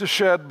swift to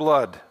shed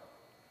blood.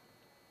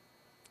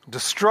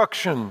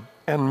 Destruction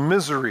and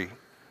misery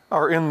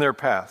are in their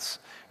paths,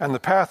 and the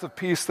path of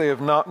peace they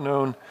have not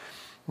known.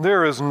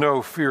 There is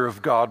no fear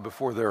of God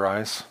before their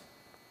eyes.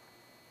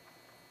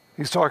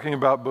 He's talking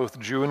about both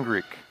Jew and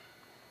Greek.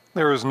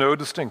 There is no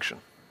distinction.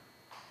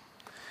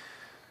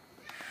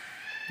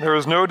 There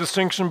is no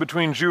distinction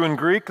between Jew and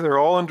Greek. They're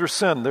all under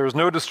sin. There is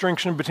no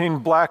distinction between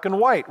black and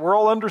white. We're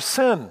all under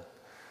sin.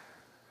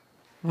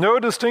 No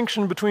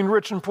distinction between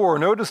rich and poor.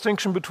 No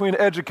distinction between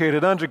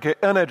educated,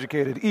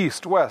 uneducated,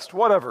 east, west,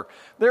 whatever.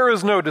 There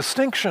is no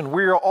distinction.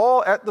 We are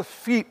all at the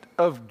feet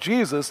of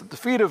Jesus, at the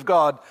feet of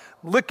God,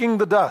 licking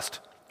the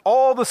dust.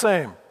 All the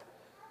same.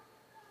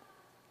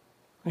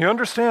 You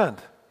understand?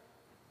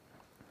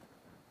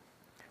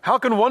 How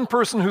can one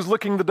person who's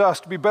licking the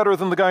dust be better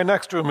than the guy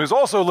next to him who's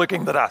also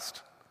licking the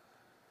dust?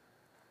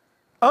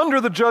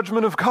 Under the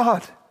judgment of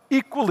God,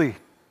 equally.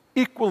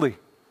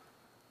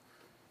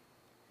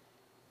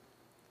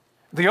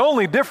 The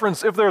only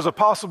difference, if there's a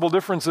possible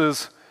difference,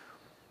 is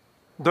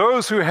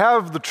those who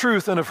have the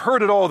truth and have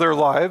heard it all their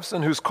lives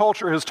and whose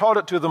culture has taught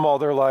it to them all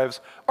their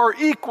lives are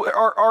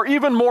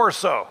even more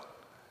so.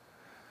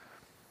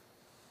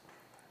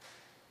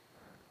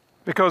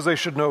 Because they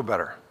should know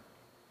better.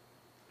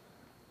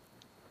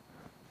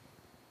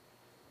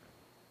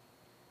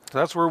 So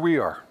that's where we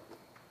are.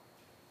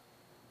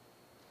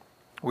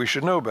 We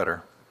should know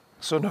better.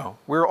 So no,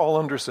 we're all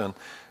under sin.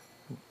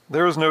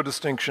 There is no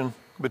distinction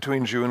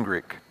between Jew and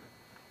Greek.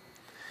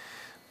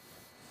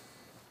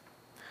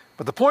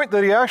 But the point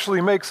that he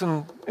actually makes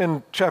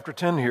in chapter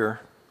 10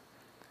 here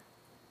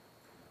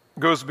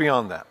goes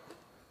beyond that.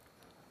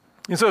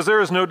 He says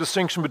there is no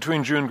distinction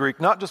between Jew and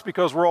Greek, not just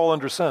because we're all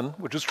under sin,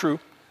 which is true.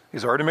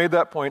 He's already made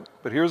that point,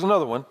 but here's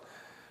another one.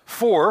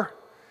 For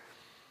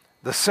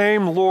the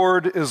same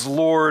Lord is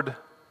Lord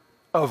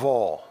of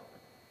all.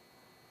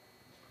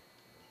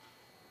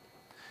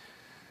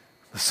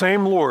 The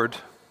same Lord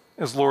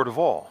is Lord of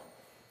all.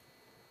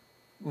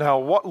 Now,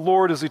 what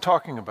Lord is he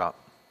talking about?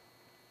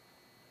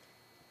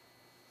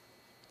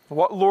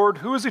 What Lord?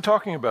 Who is he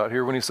talking about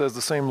here when he says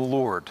the same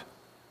Lord?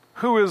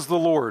 Who is the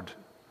Lord?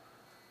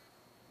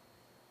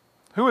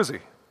 Who is he?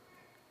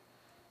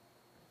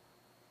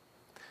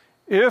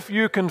 If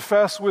you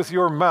confess with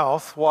your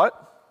mouth,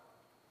 what?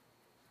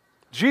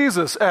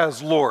 Jesus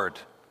as Lord.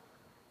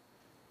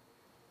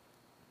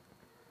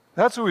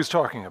 That's who he's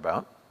talking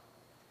about.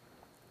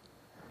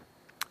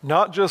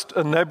 Not just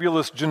a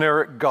nebulous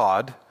generic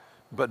God,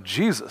 but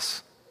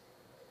Jesus.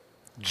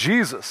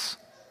 Jesus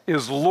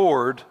is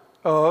Lord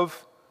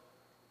of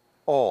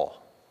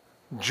all.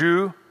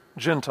 Jew,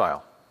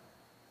 Gentile.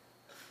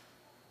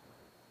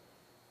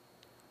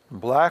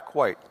 Black,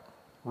 white,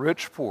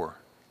 rich, poor,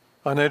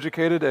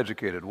 uneducated,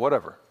 educated,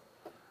 whatever.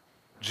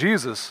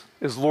 Jesus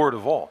is Lord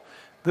of all.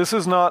 This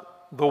is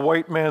not the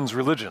white man's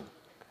religion.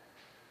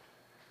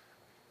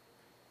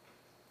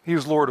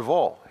 He's Lord of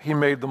all. He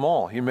made them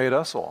all. He made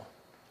us all.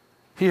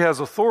 He has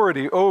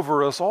authority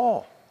over us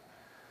all.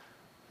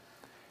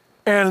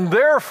 And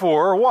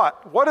therefore,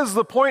 what? What is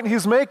the point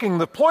he's making?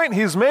 The point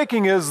he's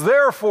making is,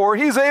 therefore,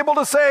 he's able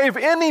to save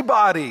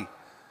anybody.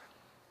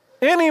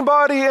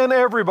 Anybody and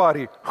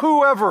everybody.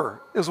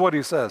 Whoever is what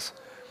he says.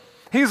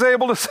 He's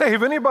able to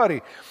save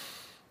anybody.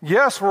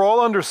 Yes, we're all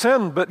under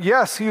sin, but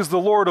yes, he's the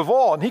Lord of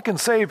all, and he can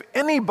save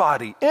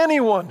anybody,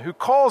 anyone who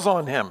calls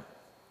on him.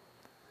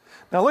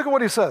 Now look at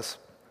what he says.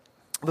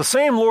 The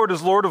same Lord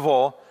is Lord of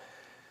all.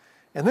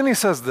 And then he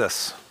says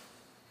this.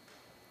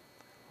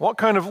 What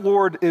kind of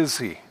Lord is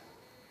he?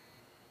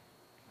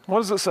 What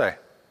does it say?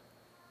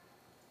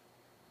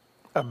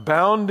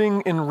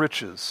 Abounding in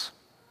riches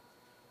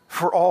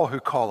for all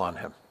who call on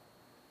him.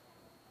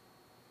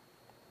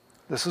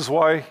 This is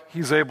why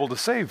he's able to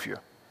save you.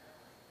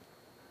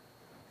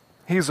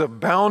 He's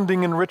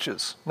abounding in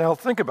riches. Now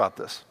think about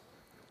this.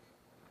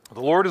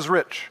 The Lord is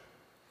rich.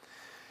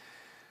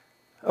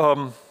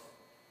 Not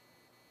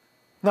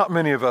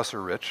many of us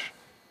are rich.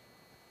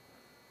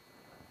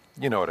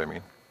 You know what I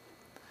mean.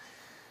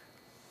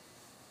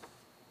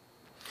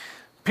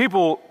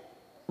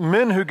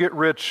 Men who get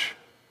rich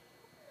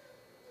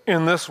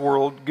in this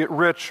world get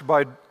rich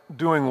by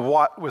doing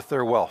what with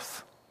their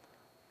wealth?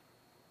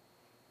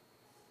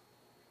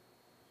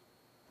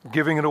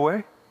 Giving it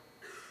away?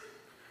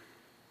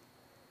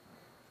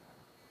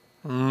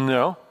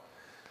 No.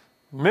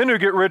 Men who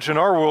get rich in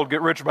our world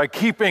get rich by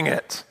keeping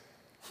it.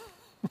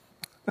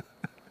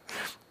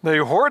 They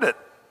hoard it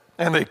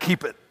and they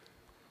keep it.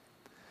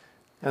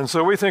 And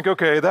so we think,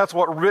 okay, that's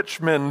what rich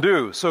men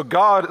do. So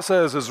God, it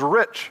says, is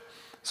rich.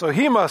 So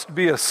he must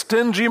be a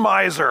stingy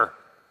miser.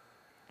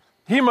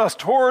 He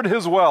must hoard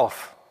his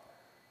wealth.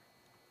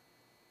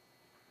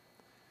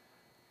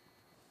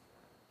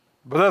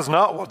 But that's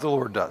not what the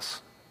Lord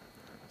does.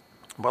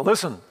 But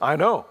listen, I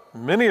know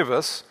many of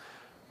us,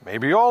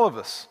 maybe all of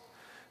us,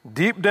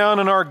 deep down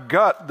in our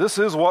gut, this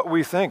is what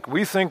we think.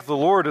 We think the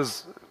Lord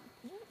is,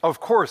 of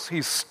course,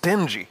 he's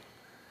stingy.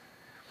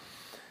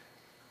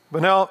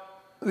 But now,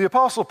 the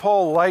Apostle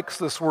Paul likes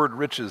this word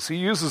riches. He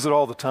uses it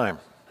all the time.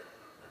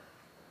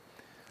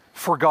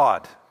 For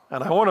God.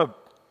 And I want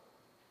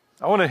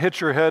to hit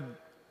your head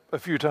a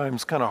few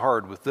times kind of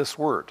hard with this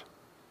word.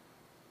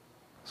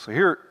 So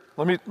here,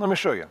 let me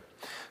show you.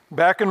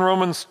 Back in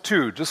Romans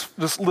 2, just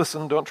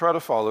listen, don't try to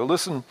follow.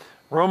 Listen,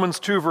 Romans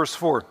 2 verse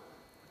 4.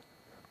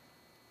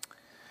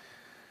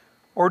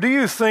 Or do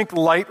you think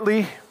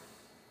lightly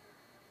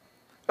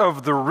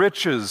of the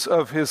riches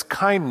of his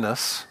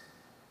kindness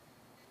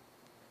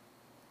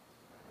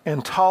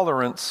and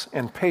tolerance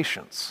and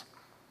patience?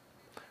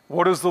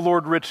 What is the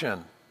Lord rich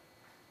in?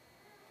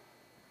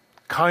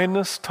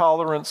 Kindness,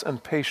 tolerance,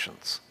 and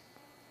patience.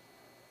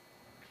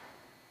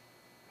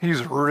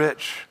 He's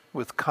rich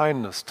with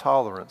kindness,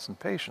 tolerance, and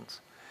patience.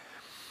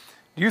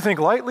 Do you think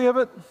lightly of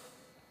it?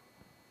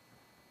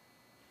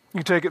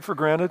 You take it for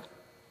granted?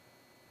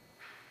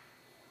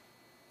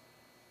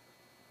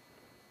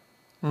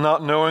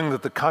 Not knowing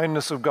that the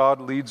kindness of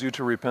God leads you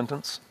to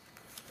repentance?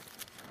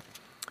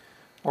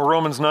 Or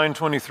Romans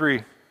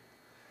 9:23.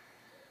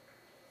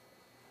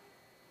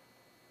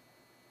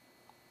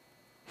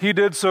 He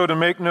did so to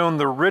make known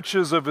the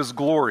riches of his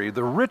glory.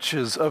 The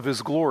riches of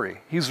his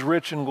glory. He's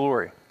rich in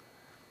glory.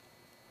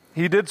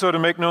 He did so to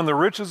make known the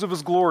riches of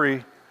his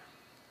glory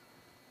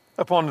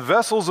upon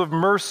vessels of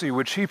mercy,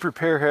 which he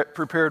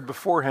prepared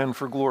beforehand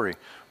for glory.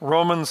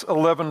 Romans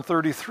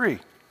 11:33.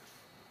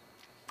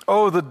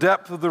 Oh, the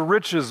depth of the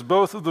riches,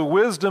 both of the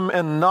wisdom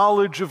and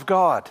knowledge of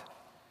God.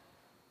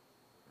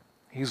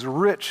 He's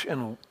rich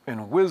in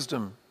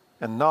wisdom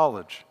and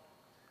knowledge.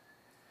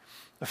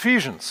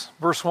 Ephesians,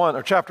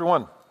 chapter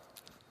 1.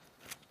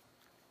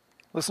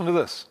 Listen to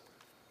this.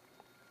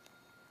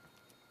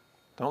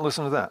 Don't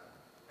listen to that.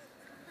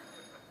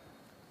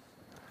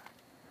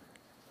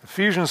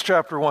 Ephesians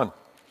chapter 1,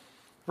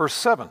 verse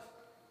 7.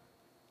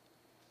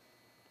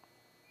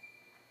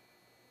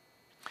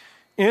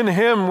 In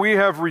him we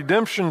have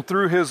redemption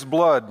through his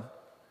blood,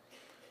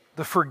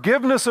 the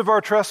forgiveness of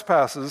our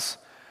trespasses,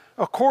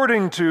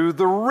 according to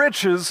the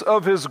riches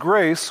of his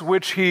grace,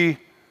 which he,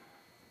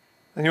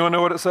 and you want to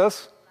know what it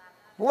says?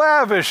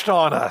 Lavished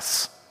on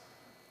us.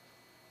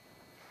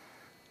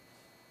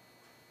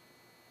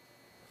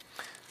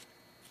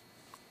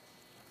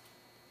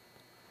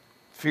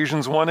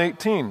 Ephesians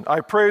 1:18, I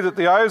pray that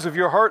the eyes of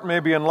your heart may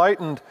be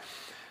enlightened,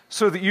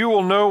 so that you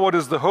will know what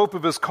is the hope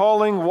of his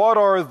calling, what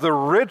are the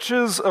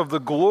riches of the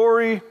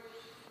glory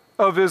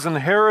of his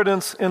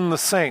inheritance in the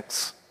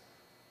saints.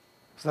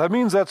 So that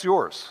means that's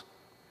yours.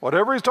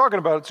 Whatever he's talking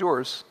about, it's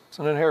yours. It's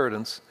an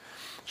inheritance.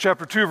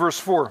 Chapter 2, verse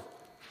 4.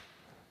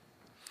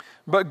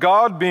 But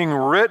God, being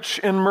rich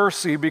in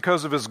mercy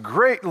because of his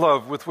great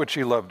love with which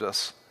he loved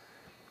us,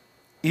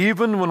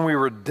 even when we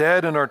were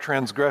dead in our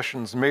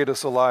transgressions, made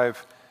us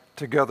alive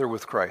together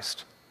with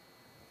Christ.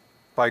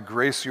 By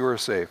grace you are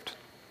saved.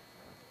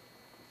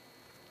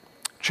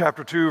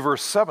 Chapter 2,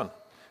 verse 7.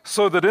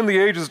 So that in the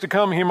ages to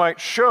come he might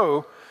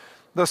show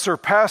the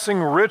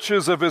surpassing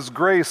riches of his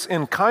grace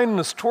in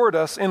kindness toward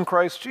us in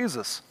Christ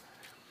Jesus.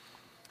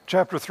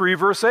 Chapter 3,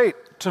 verse 8.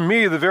 To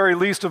me, the very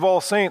least of all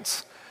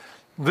saints,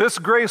 this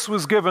grace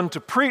was given to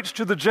preach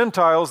to the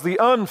Gentiles the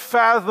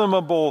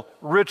unfathomable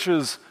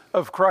riches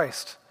of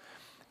Christ.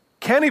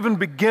 Can't even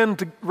begin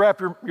to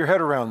wrap your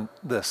head around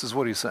this, is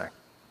what he's saying.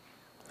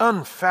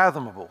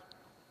 Unfathomable.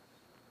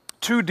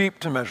 Too deep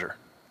to measure.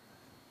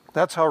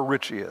 That's how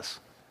rich he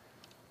is.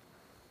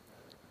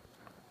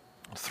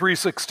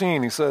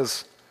 3:16, he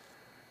says,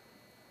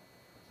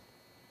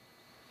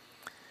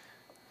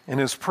 in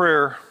his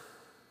prayer,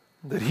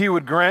 that he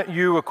would grant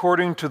you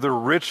according to the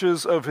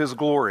riches of his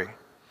glory,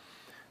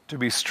 to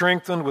be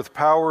strengthened with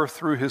power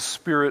through his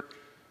Spirit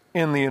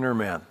in the inner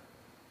man.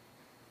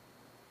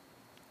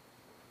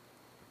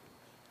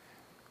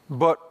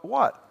 But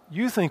what?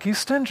 You think he's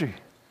stingy.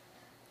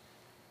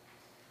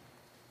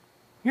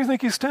 You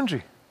think he's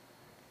stingy.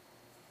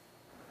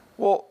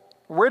 Well,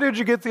 where did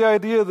you get the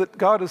idea that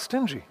God is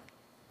stingy?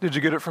 Did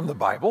you get it from the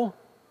Bible?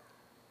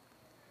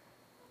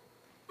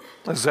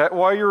 Is that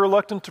why you're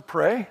reluctant to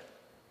pray?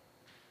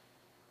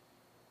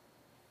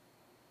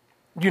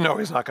 You know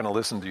he's not going to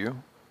listen to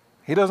you.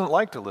 He doesn't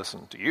like to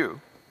listen to you.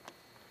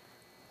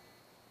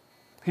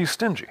 He's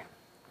stingy.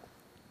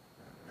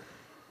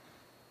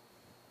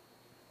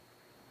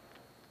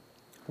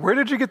 Where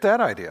did you get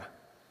that idea?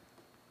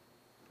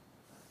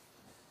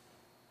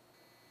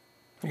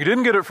 You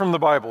didn't get it from the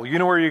Bible. You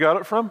know where you got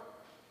it from?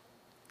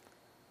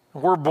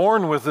 We're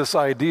born with this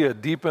idea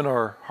deep in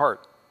our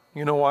heart.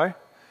 You know why?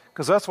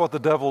 Because that's what the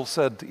devil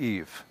said to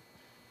Eve.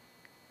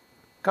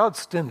 God's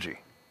stingy.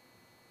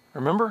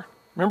 Remember?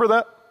 Remember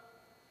that?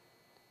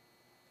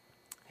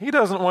 He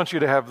doesn't want you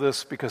to have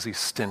this because he's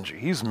stingy.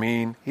 He's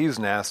mean. He's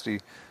nasty.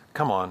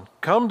 Come on.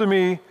 Come to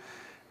me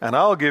and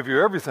I'll give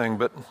you everything.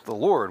 But the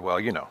Lord, well,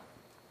 you know.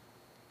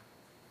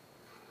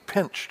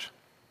 Pinched.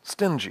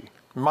 Stingy.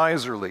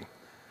 Miserly.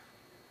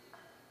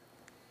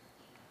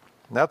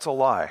 That's a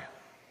lie.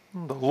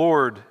 The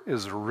Lord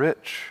is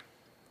rich.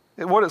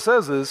 What it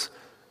says is,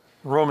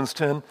 Romans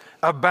 10,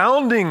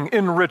 abounding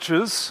in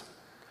riches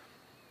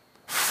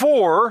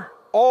for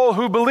all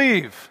who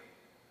believe.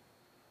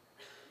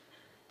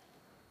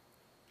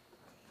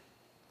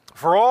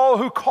 For all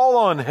who call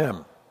on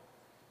him.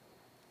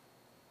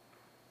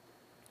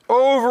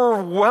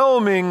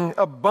 Overwhelming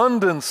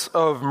abundance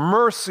of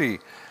mercy,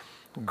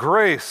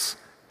 grace,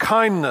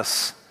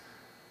 kindness,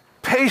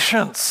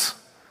 patience,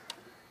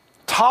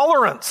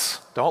 tolerance.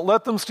 Don't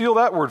let them steal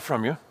that word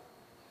from you.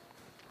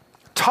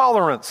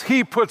 Tolerance.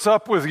 He puts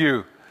up with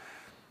you.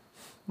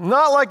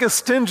 Not like a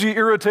stingy,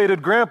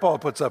 irritated grandpa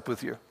puts up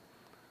with you.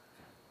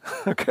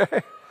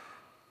 Okay?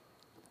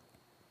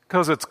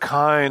 Because it's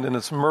kind and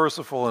it's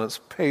merciful and it's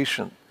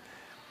patient.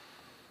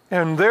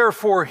 And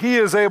therefore, he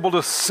is able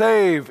to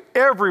save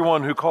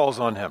everyone who calls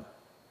on him.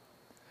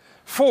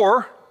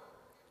 For,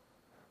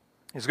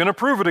 he's going to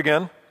prove it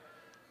again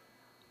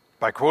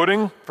by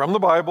quoting from the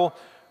Bible,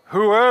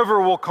 whoever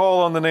will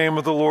call on the name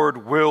of the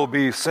Lord will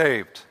be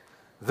saved.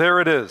 There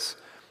it is.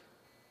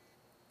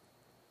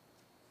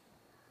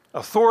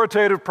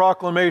 Authoritative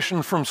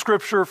proclamation from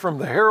Scripture, from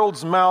the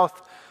herald's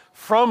mouth,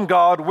 from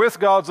God, with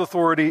God's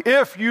authority.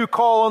 If you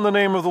call on the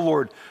name of the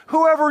Lord,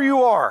 whoever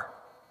you are,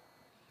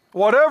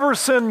 whatever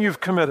sin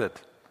you've committed,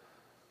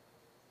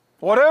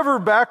 whatever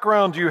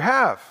background you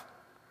have,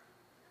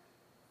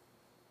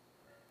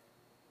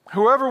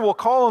 whoever will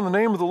call on the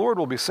name of the Lord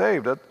will be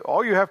saved.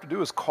 All you have to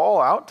do is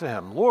call out to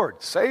him,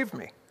 Lord, save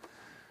me.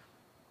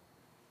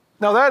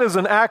 Now that is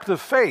an act of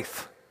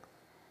faith,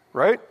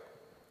 right?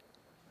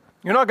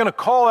 You're not going to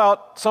call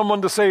out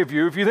someone to save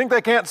you if you think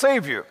they can't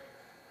save you.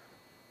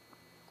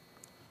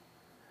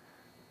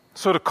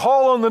 So to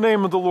call on the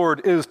name of the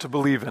Lord is to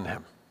believe in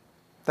him.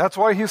 That's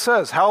why he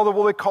says, how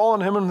will they call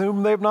on him in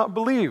whom they have not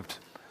believed?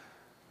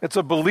 It's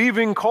a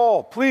believing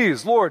call.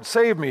 Please, Lord,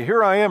 save me.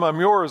 Here I am. I'm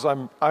yours.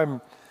 I'm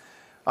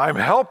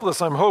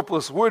helpless. I'm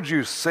hopeless. Would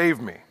you save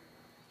me?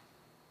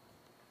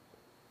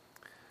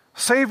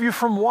 Save you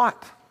from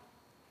what?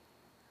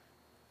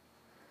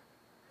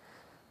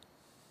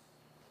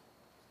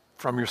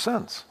 From your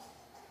sins.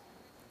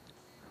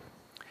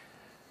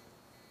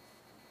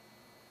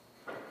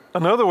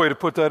 Another way to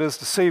put that is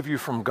to save you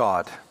from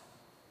God.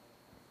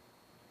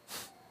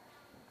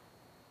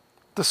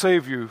 To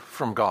save you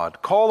from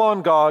God. Call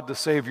on God to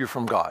save you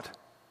from God.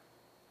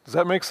 Does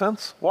that make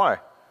sense? Why?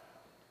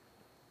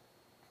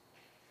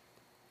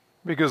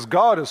 Because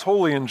God is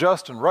holy and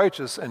just and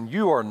righteous, and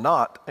you are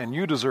not, and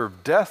you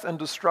deserve death and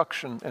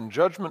destruction and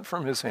judgment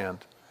from his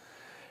hand.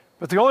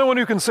 But the only one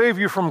who can save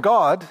you from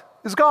God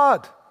is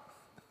God.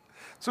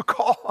 So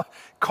call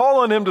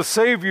on him to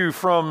save you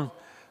from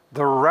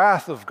the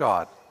wrath of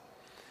God.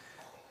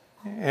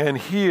 And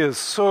he is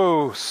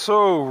so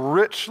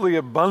richly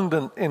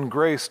abundant in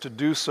grace to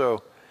do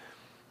so.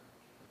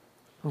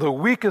 The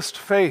weakest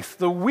faith,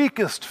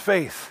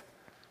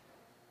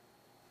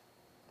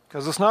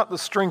 because it's not the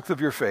strength of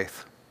your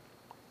faith.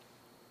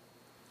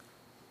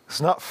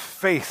 It's not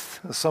faith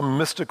as some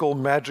mystical,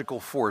 magical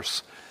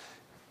force.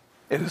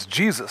 It is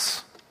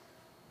Jesus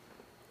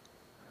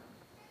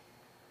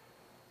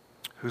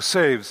who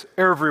saves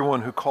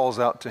everyone who calls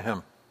out to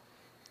him.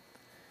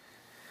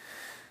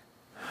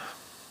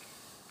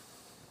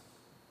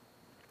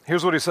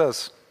 Here's what he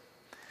says.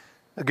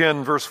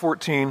 Again, verse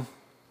 14.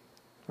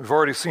 We've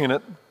already seen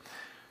it.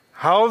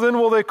 How then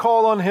will they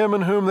call on him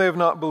in whom they have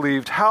not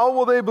believed? How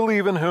will they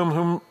believe in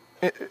whom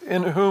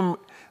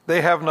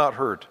they have not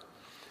heard?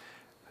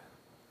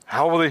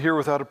 How will they hear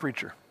without a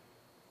preacher?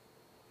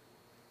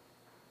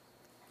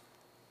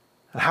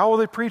 And how will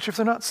they preach if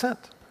they're not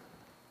sent?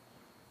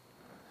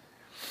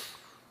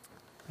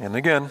 And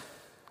again,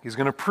 he's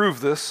going to prove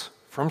this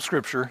from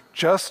Scripture,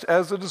 just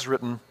as it is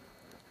written.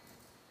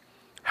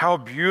 How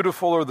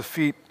beautiful are the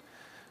feet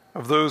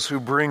of those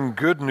who bring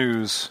good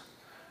news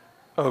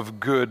of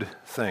good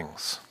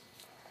things.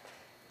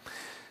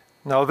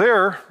 Now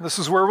this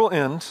is where we'll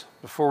end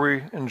before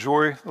we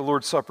enjoy the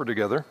Lord's Supper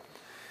together.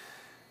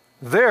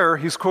 There,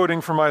 he's quoting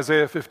from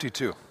Isaiah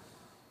 52.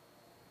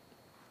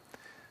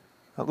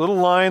 That little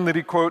line that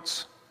he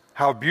quotes,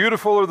 how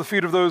beautiful are the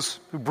feet of those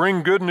who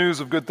bring good news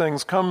of good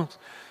things, comes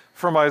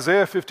from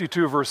Isaiah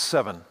 52, verse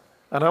 7.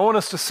 And I want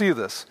us to see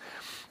this,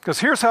 because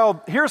here's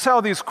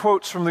how these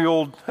quotes from the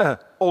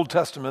Old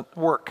Testament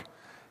work.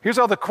 Here's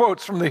how the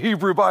quotes from the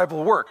Hebrew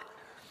Bible work.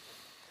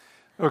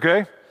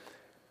 Okay?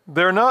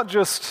 They're not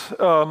just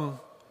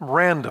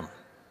random.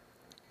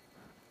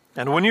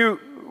 And when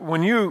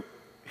you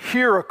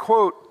hear a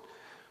quote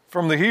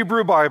from the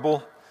Hebrew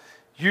Bible,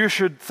 you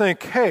should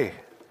think, hey,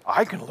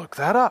 I can look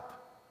that up.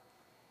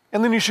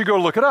 And then you should go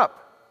look it up.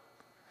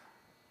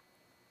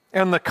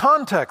 And the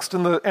context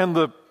and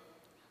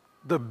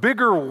the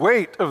bigger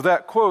weight of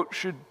that quote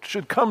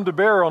should come to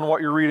bear on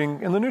what you're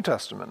reading in the New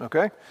Testament,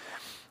 okay?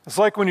 It's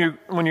like when you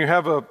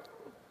have a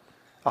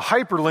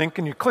hyperlink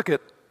and you click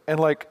it and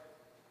like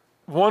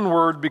one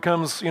word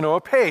becomes, a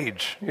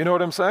page. You know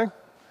what I'm saying?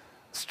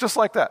 It's just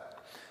like that.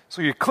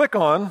 So you click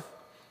on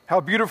how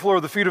beautiful are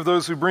the feet of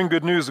those who bring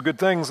good news of good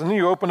things, and then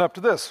you open up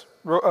to this,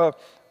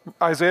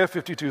 Isaiah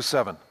 52,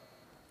 7.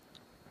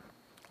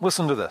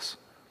 Listen to this.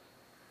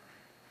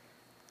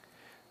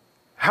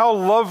 How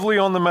lovely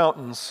on the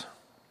mountains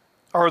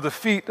are the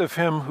feet of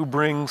him who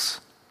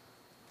brings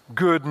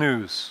good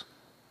news.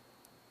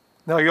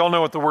 Now, you all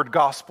know what the word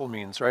gospel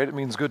means, right? It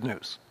means good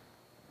news.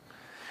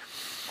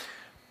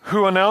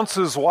 Who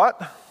announces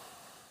what?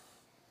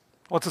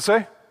 What's it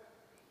say?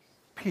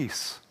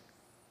 Peace.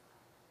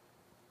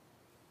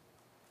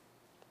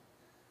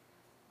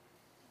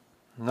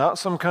 Not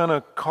some kind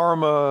of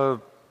karma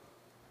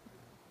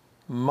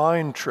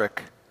mind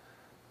trick,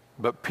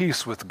 but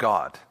peace with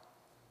God.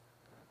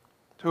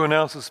 Who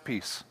announces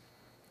peace.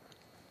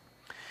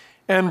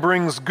 And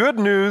brings good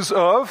news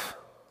of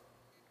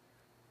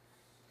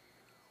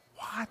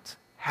what?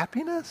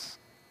 Happiness?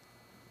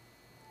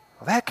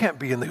 Well, that can't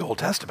be in the Old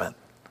Testament.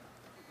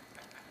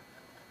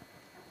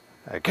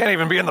 It can't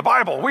even be in the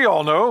Bible. We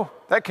all know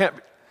that can't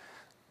be.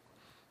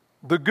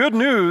 The good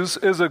news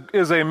is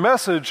a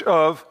message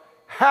of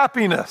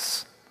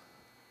happiness.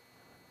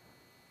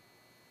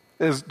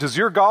 Does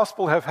your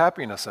gospel have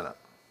happiness in it?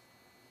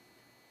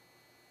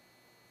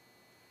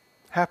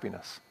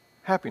 Happiness.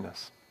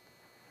 Happiness.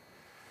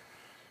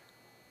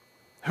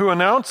 Who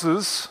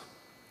announces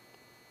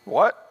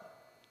what?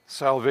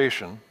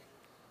 Salvation.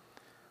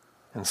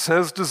 And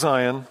says to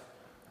Zion,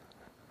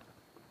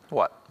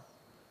 what?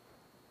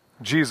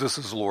 Jesus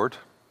is Lord.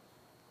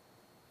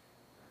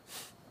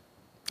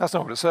 That's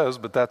not what it says,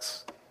 but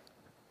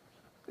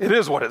it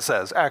is what it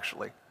says,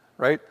 actually,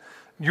 right?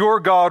 Your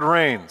God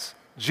reigns.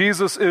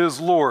 Jesus is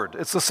Lord.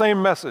 It's the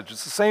same message.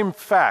 It's the same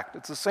fact.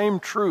 It's the same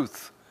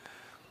truth.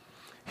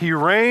 He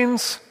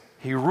reigns.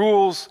 He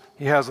rules.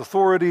 He has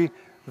authority.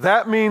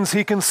 That means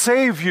he can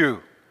save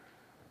you.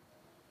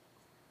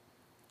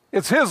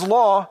 It's his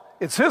law.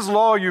 It's his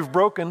law you've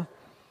broken.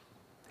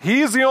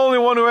 He's the only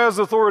one who has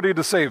authority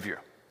to save you,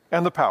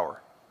 and the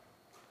power,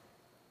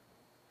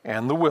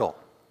 and the will.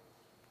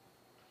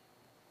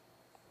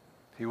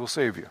 He will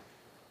save you.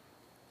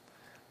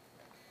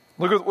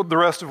 Look at the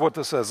rest of what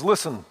this says.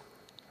 Listen,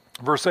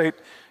 verse 8,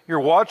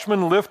 your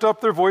watchmen lift up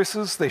their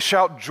voices, they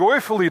shout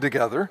joyfully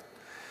together,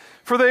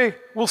 for they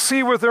will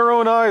see with their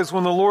own eyes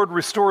when the Lord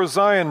restores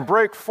Zion.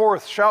 Break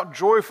forth, shout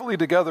joyfully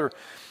together,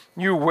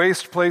 you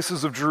waste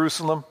places of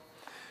Jerusalem.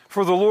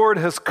 For the Lord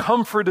has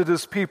comforted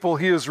his people,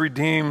 he has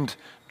redeemed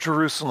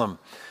Jerusalem.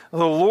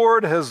 The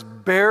Lord has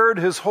bared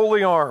his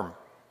holy arm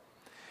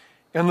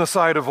in the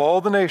sight of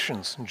all the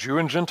nations, Jew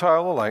and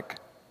Gentile alike.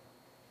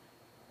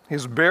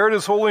 He's bared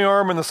his holy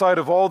arm in the sight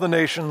of all the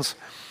nations,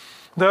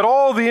 that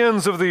all the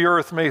ends of the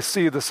earth may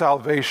see the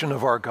salvation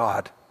of our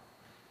God.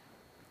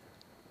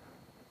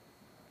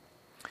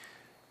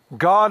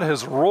 God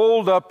has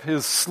rolled up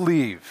his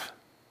sleeve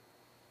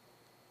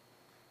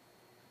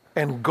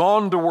and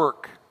gone to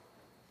work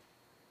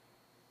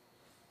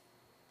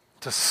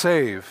to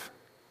save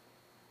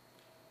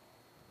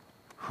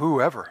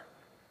whoever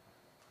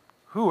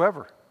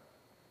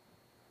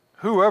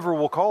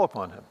will call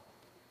upon him.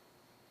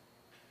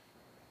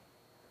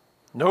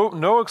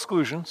 No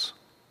exclusions.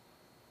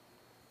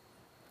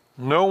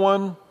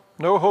 No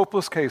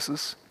hopeless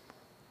cases.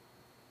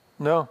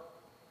 No.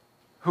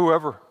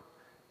 Whoever.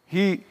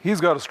 He's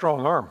got a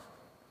strong arm.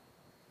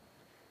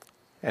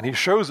 And he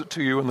shows it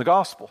to you in the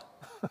gospel.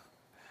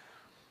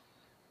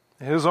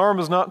 His arm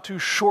is not too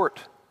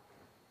short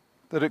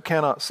that it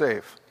cannot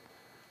save.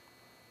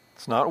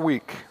 It's not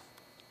weak.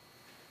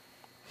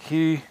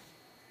 He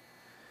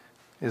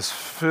is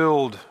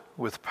filled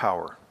with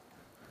power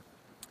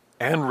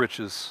and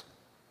riches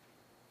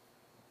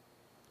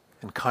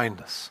and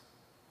kindness.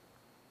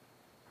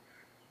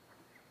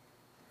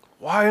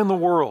 Why in the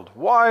world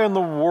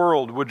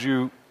would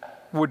you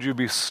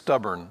be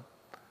stubborn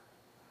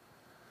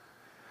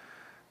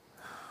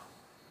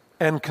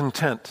and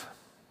content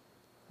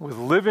with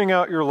living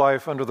out your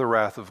life under the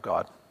wrath of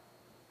God?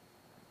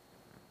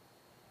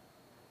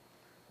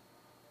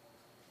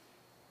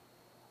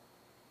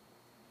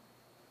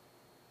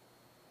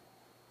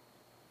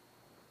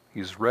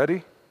 He's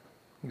ready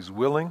He's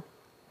willing,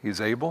 He's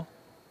able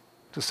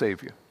to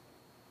save you.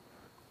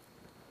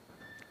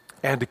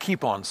 And to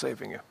keep on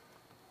saving you.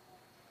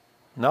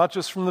 Not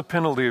just from the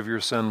penalty of your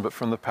sin, but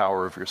from the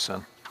power of your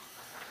sin.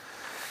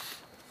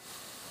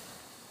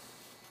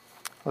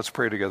 Let's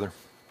pray together.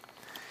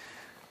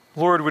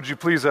 Lord, would you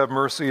please have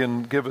mercy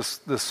and give us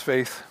this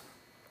faith?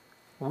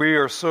 We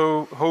are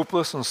so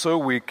hopeless and so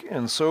weak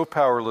and so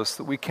powerless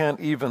that we can't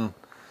even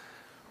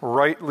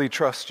rightly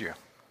trust you.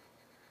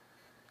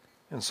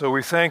 And so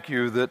we thank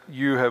you that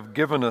you have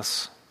given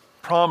us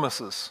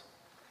promises,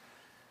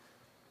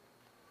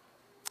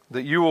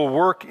 that you will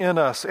work in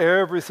us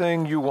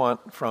everything you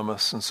want from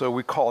us. And so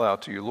we call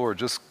out to you, Lord,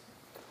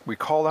 we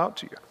call out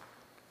to you.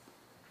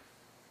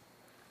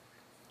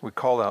 We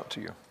call out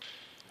to you.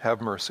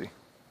 Have mercy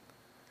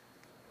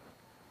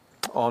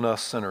on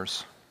us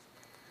sinners.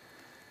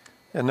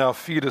 And now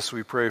feed us,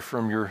 we pray,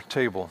 from your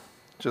table,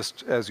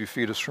 just as you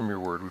feed us from your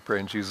word. We pray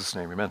in Jesus'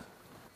 name, amen.